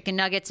fries, chicken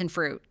nuggets, and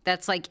fruit.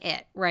 That's like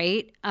it,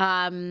 right?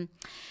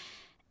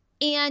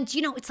 And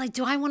it's like,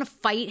 do I want to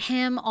fight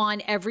him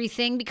on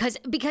everything?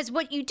 Because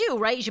what you do,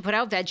 right, is you put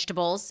out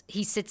vegetables.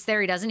 He sits there,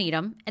 he doesn't eat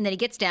them, and then he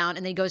gets down,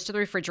 and then he goes to the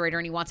refrigerator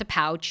and he wants a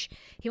pouch.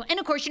 And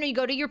of course, you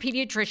go to your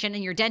pediatrician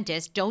and your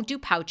dentist. Don't do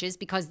pouches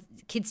because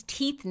kids'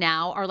 teeth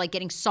now are like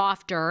getting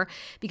softer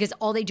because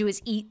all they do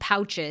is eat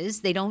pouches.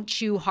 They don't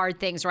chew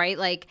hard things, right?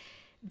 Like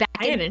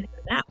I haven't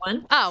heard that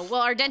one. Oh,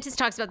 well, our dentist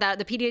talks about that.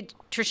 The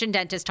pediatrician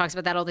dentist talks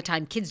about that all the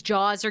time. Kids'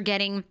 jaws are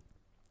getting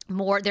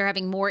more, they're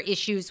having more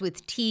issues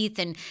with teeth,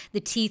 and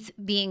the teeth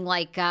being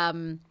like I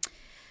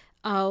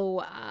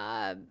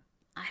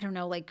don't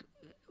know, like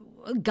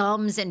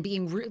gums, and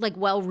being like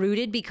well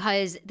rooted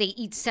because they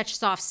eat such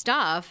soft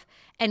stuff.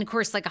 And of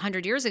course, like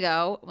 100 years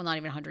ago, well, not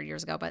even 100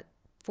 years ago, but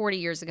 40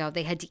 years ago,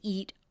 they had to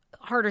eat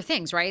harder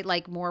things, right?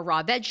 Like more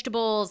raw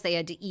vegetables. They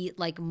had to eat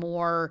like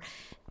more,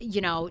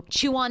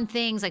 chew on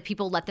things. Like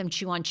people let them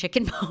chew on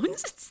chicken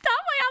bones and stuff.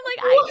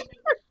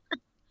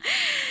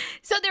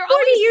 So they're 40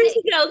 always years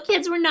ago,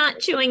 kids were not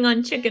chewing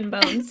on chicken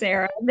bones,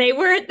 Sarah.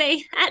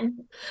 They had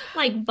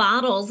like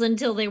bottles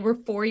until they were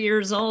 4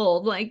 years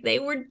old. Like they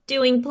were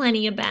doing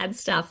plenty of bad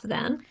stuff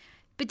then.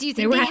 But do you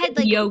They think were they having had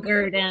like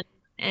yogurt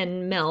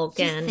and milk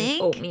Do you and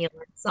think? oatmeal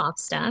and soft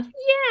stuff.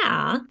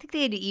 Yeah. I think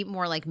they had to eat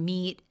more like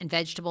meat and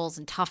vegetables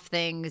and tough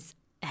things.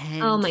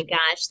 Oh And my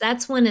gosh,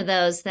 that's one of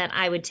those that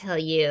I would tell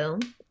you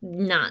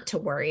not to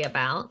worry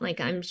about. Like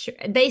I'm sure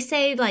they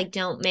say like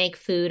don't make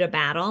food a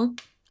battle.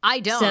 I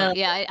don't. So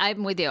Yeah,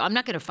 I'm with you. I'm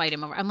not going to fight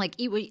him over. I'm like,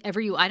 eat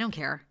whatever I don't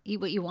care. Eat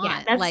what you yeah,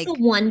 want. that's the Like,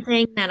 one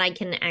thing that I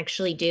can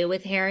actually do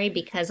with Harry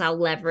because I'll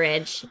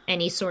leverage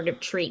any sort of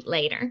treat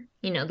later.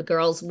 The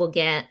girls will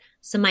get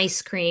some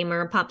ice cream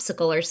or a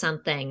popsicle or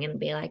something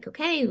and be like,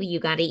 okay, well, you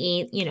got to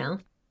eat,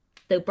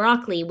 the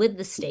broccoli with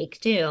the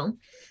steak too.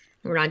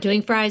 We're not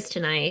doing fries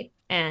tonight.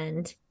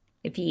 And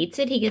if he eats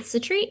it, he gets the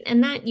treat.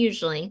 And that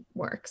usually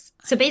works.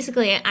 So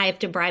basically, I have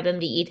to bribe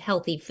him to eat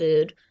healthy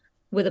food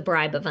with a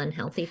bribe of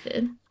unhealthy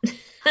food.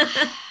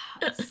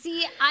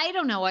 see, I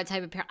don't know what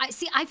type of parent.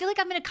 I feel like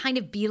I'm going to kind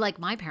of be like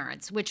my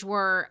parents, which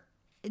were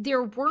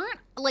there weren't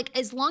like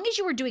as long as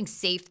you were doing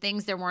safe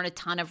things, there weren't a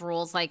ton of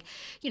rules. Like,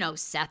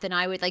 Seth and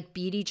I would like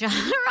beat each other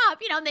up,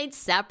 and they'd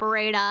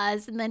separate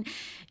us, and then,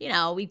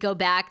 we'd go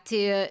back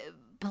to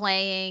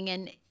playing,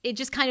 and it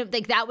just kind of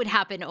like that would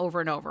happen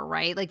over and over,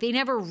 right? Like they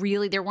never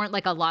really, there weren't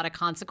like a lot of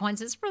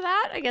consequences for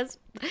that, I guess.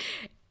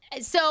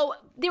 So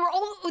there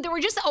were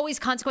just always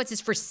consequences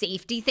for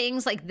safety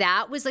things. Like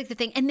that was like the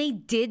thing. And they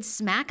did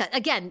smack us.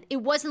 Again, it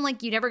wasn't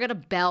like you never got a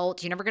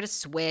belt, you never got a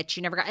switch,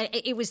 you never got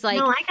it was like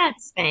No, I got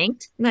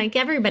spanked. Like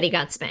everybody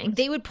got spanked.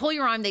 they would pull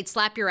your arm, they'd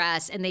slap your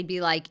ass, and they'd be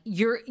like,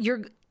 you're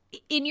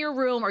in your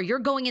room or you're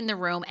going in the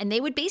room. And they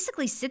would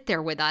basically sit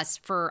there with us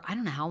for I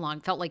don't know how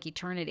long, felt like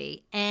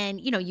eternity. And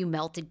you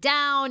melted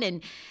down,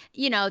 and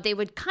they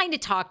would kind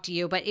of talk to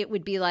you, but it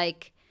would be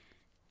like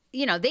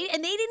they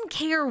didn't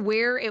care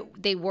where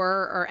they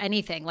were or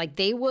anything. Like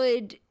they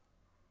would.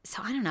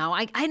 So I don't know.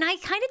 I kind of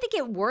think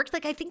it worked.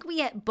 Like I think we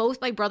had both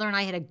my brother and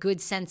I had a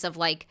good sense of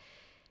like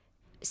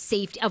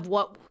safety of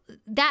what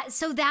that.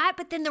 So that,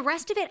 but then the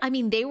rest of it. I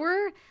mean, they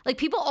were like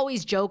people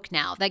always joke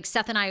now. Like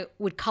Seth and I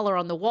would color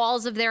on the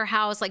walls of their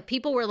house. Like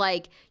people were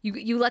like,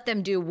 you let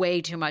them do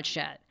way too much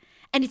shit.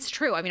 And it's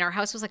true. I mean, our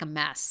house was like a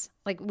mess.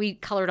 Like we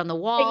colored on the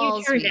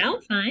walls. But you turned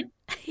out fine.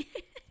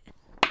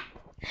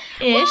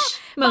 Ish,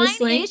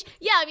 mostly. Fine-ish.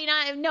 Yeah, I mean,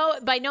 I no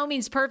by no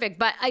means perfect,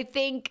 but I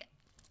think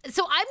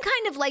so. I'm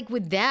kind of like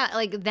with that,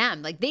 like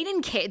them, like they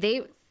didn't care.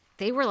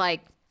 They were like,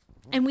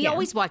 and we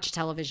always watch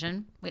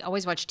television. We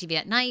always watch TV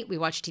at night. We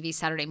watch TV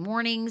Saturday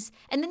mornings,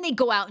 and then they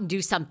go out and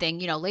do something,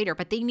 later.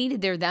 But they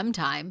needed their them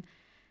time,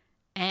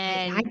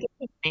 and I get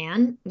it,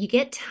 man. You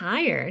get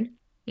tired.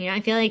 I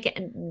feel like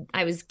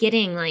I was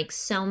getting like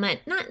so much,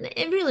 not,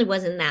 it really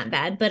wasn't that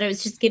bad, but I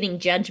was just getting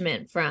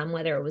judgment from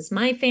whether it was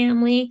my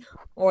family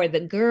or the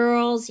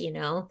girls,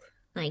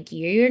 like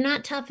you're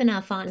not tough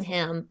enough on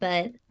him,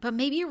 but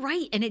maybe you're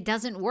right. And it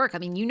doesn't work. I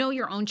mean, you know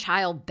your own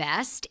child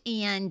best,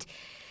 and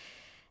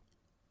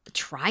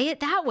try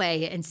it that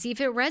way and see if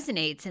it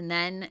resonates, and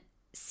then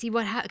see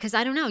what happens. Because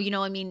I don't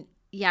know, I mean,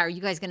 yeah, are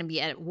you guys going to be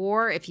at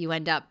war if you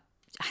end up,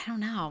 I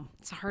don't know.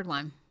 It's a hard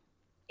one.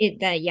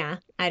 Yeah,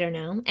 I don't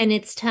know. And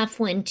it's tough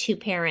when two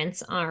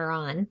parents are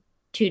on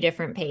two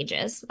different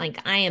pages. Like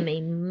I am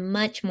a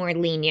much more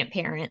lenient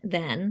parent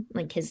than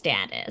like his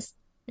dad is.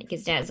 Like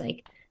his dad's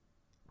like,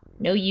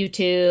 no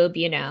YouTube,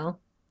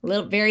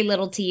 very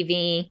little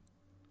TV,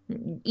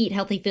 eat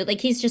healthy food.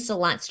 Like he's just a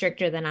lot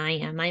stricter than I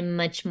am. I'm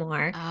much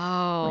more.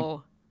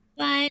 Oh.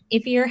 Like, but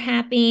if you're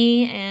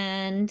happy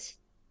and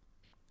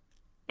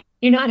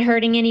you're not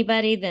hurting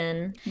anybody,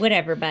 then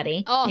whatever,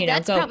 buddy. Oh, You know,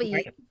 that's go for probably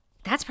it.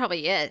 that's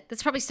probably it.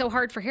 That's probably so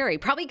hard for Harry.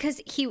 Probably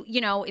because he,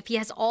 if he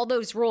has all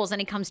those rules and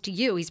he comes to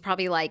you, he's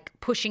probably like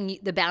pushing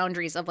the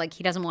boundaries of like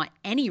he doesn't want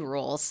any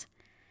rules.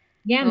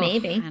 Yeah, Ugh,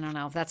 maybe. I don't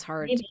know. That's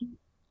hard. Maybe.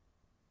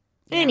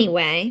 Yeah.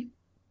 Anyway,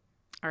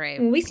 All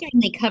right. we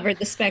certainly covered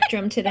the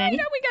spectrum I today.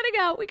 know we gotta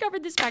go. We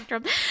covered the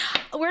spectrum.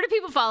 Where do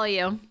people follow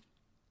you?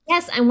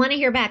 Yes, I want to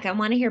hear back. I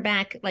want to hear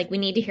back. Like, we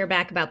need to hear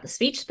back about the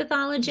speech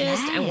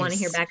pathologist. I want to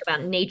hear Yes. back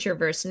about nature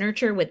versus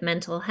nurture with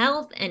mental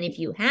health. And if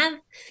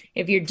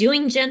you're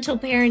doing gentle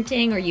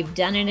parenting or you've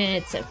done it and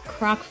it's a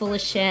crock full of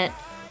shit,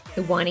 I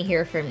want to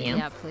hear from you.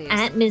 Yeah, please.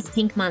 At Ms.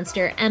 Pink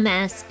Monster,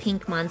 MS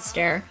Pink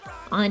Monster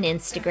on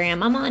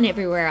Instagram. I'm on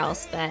everywhere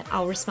else, but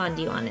I'll respond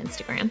to you on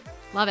Instagram.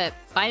 Love it.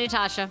 Bye,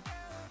 Natasha.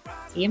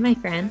 See you, my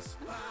friend.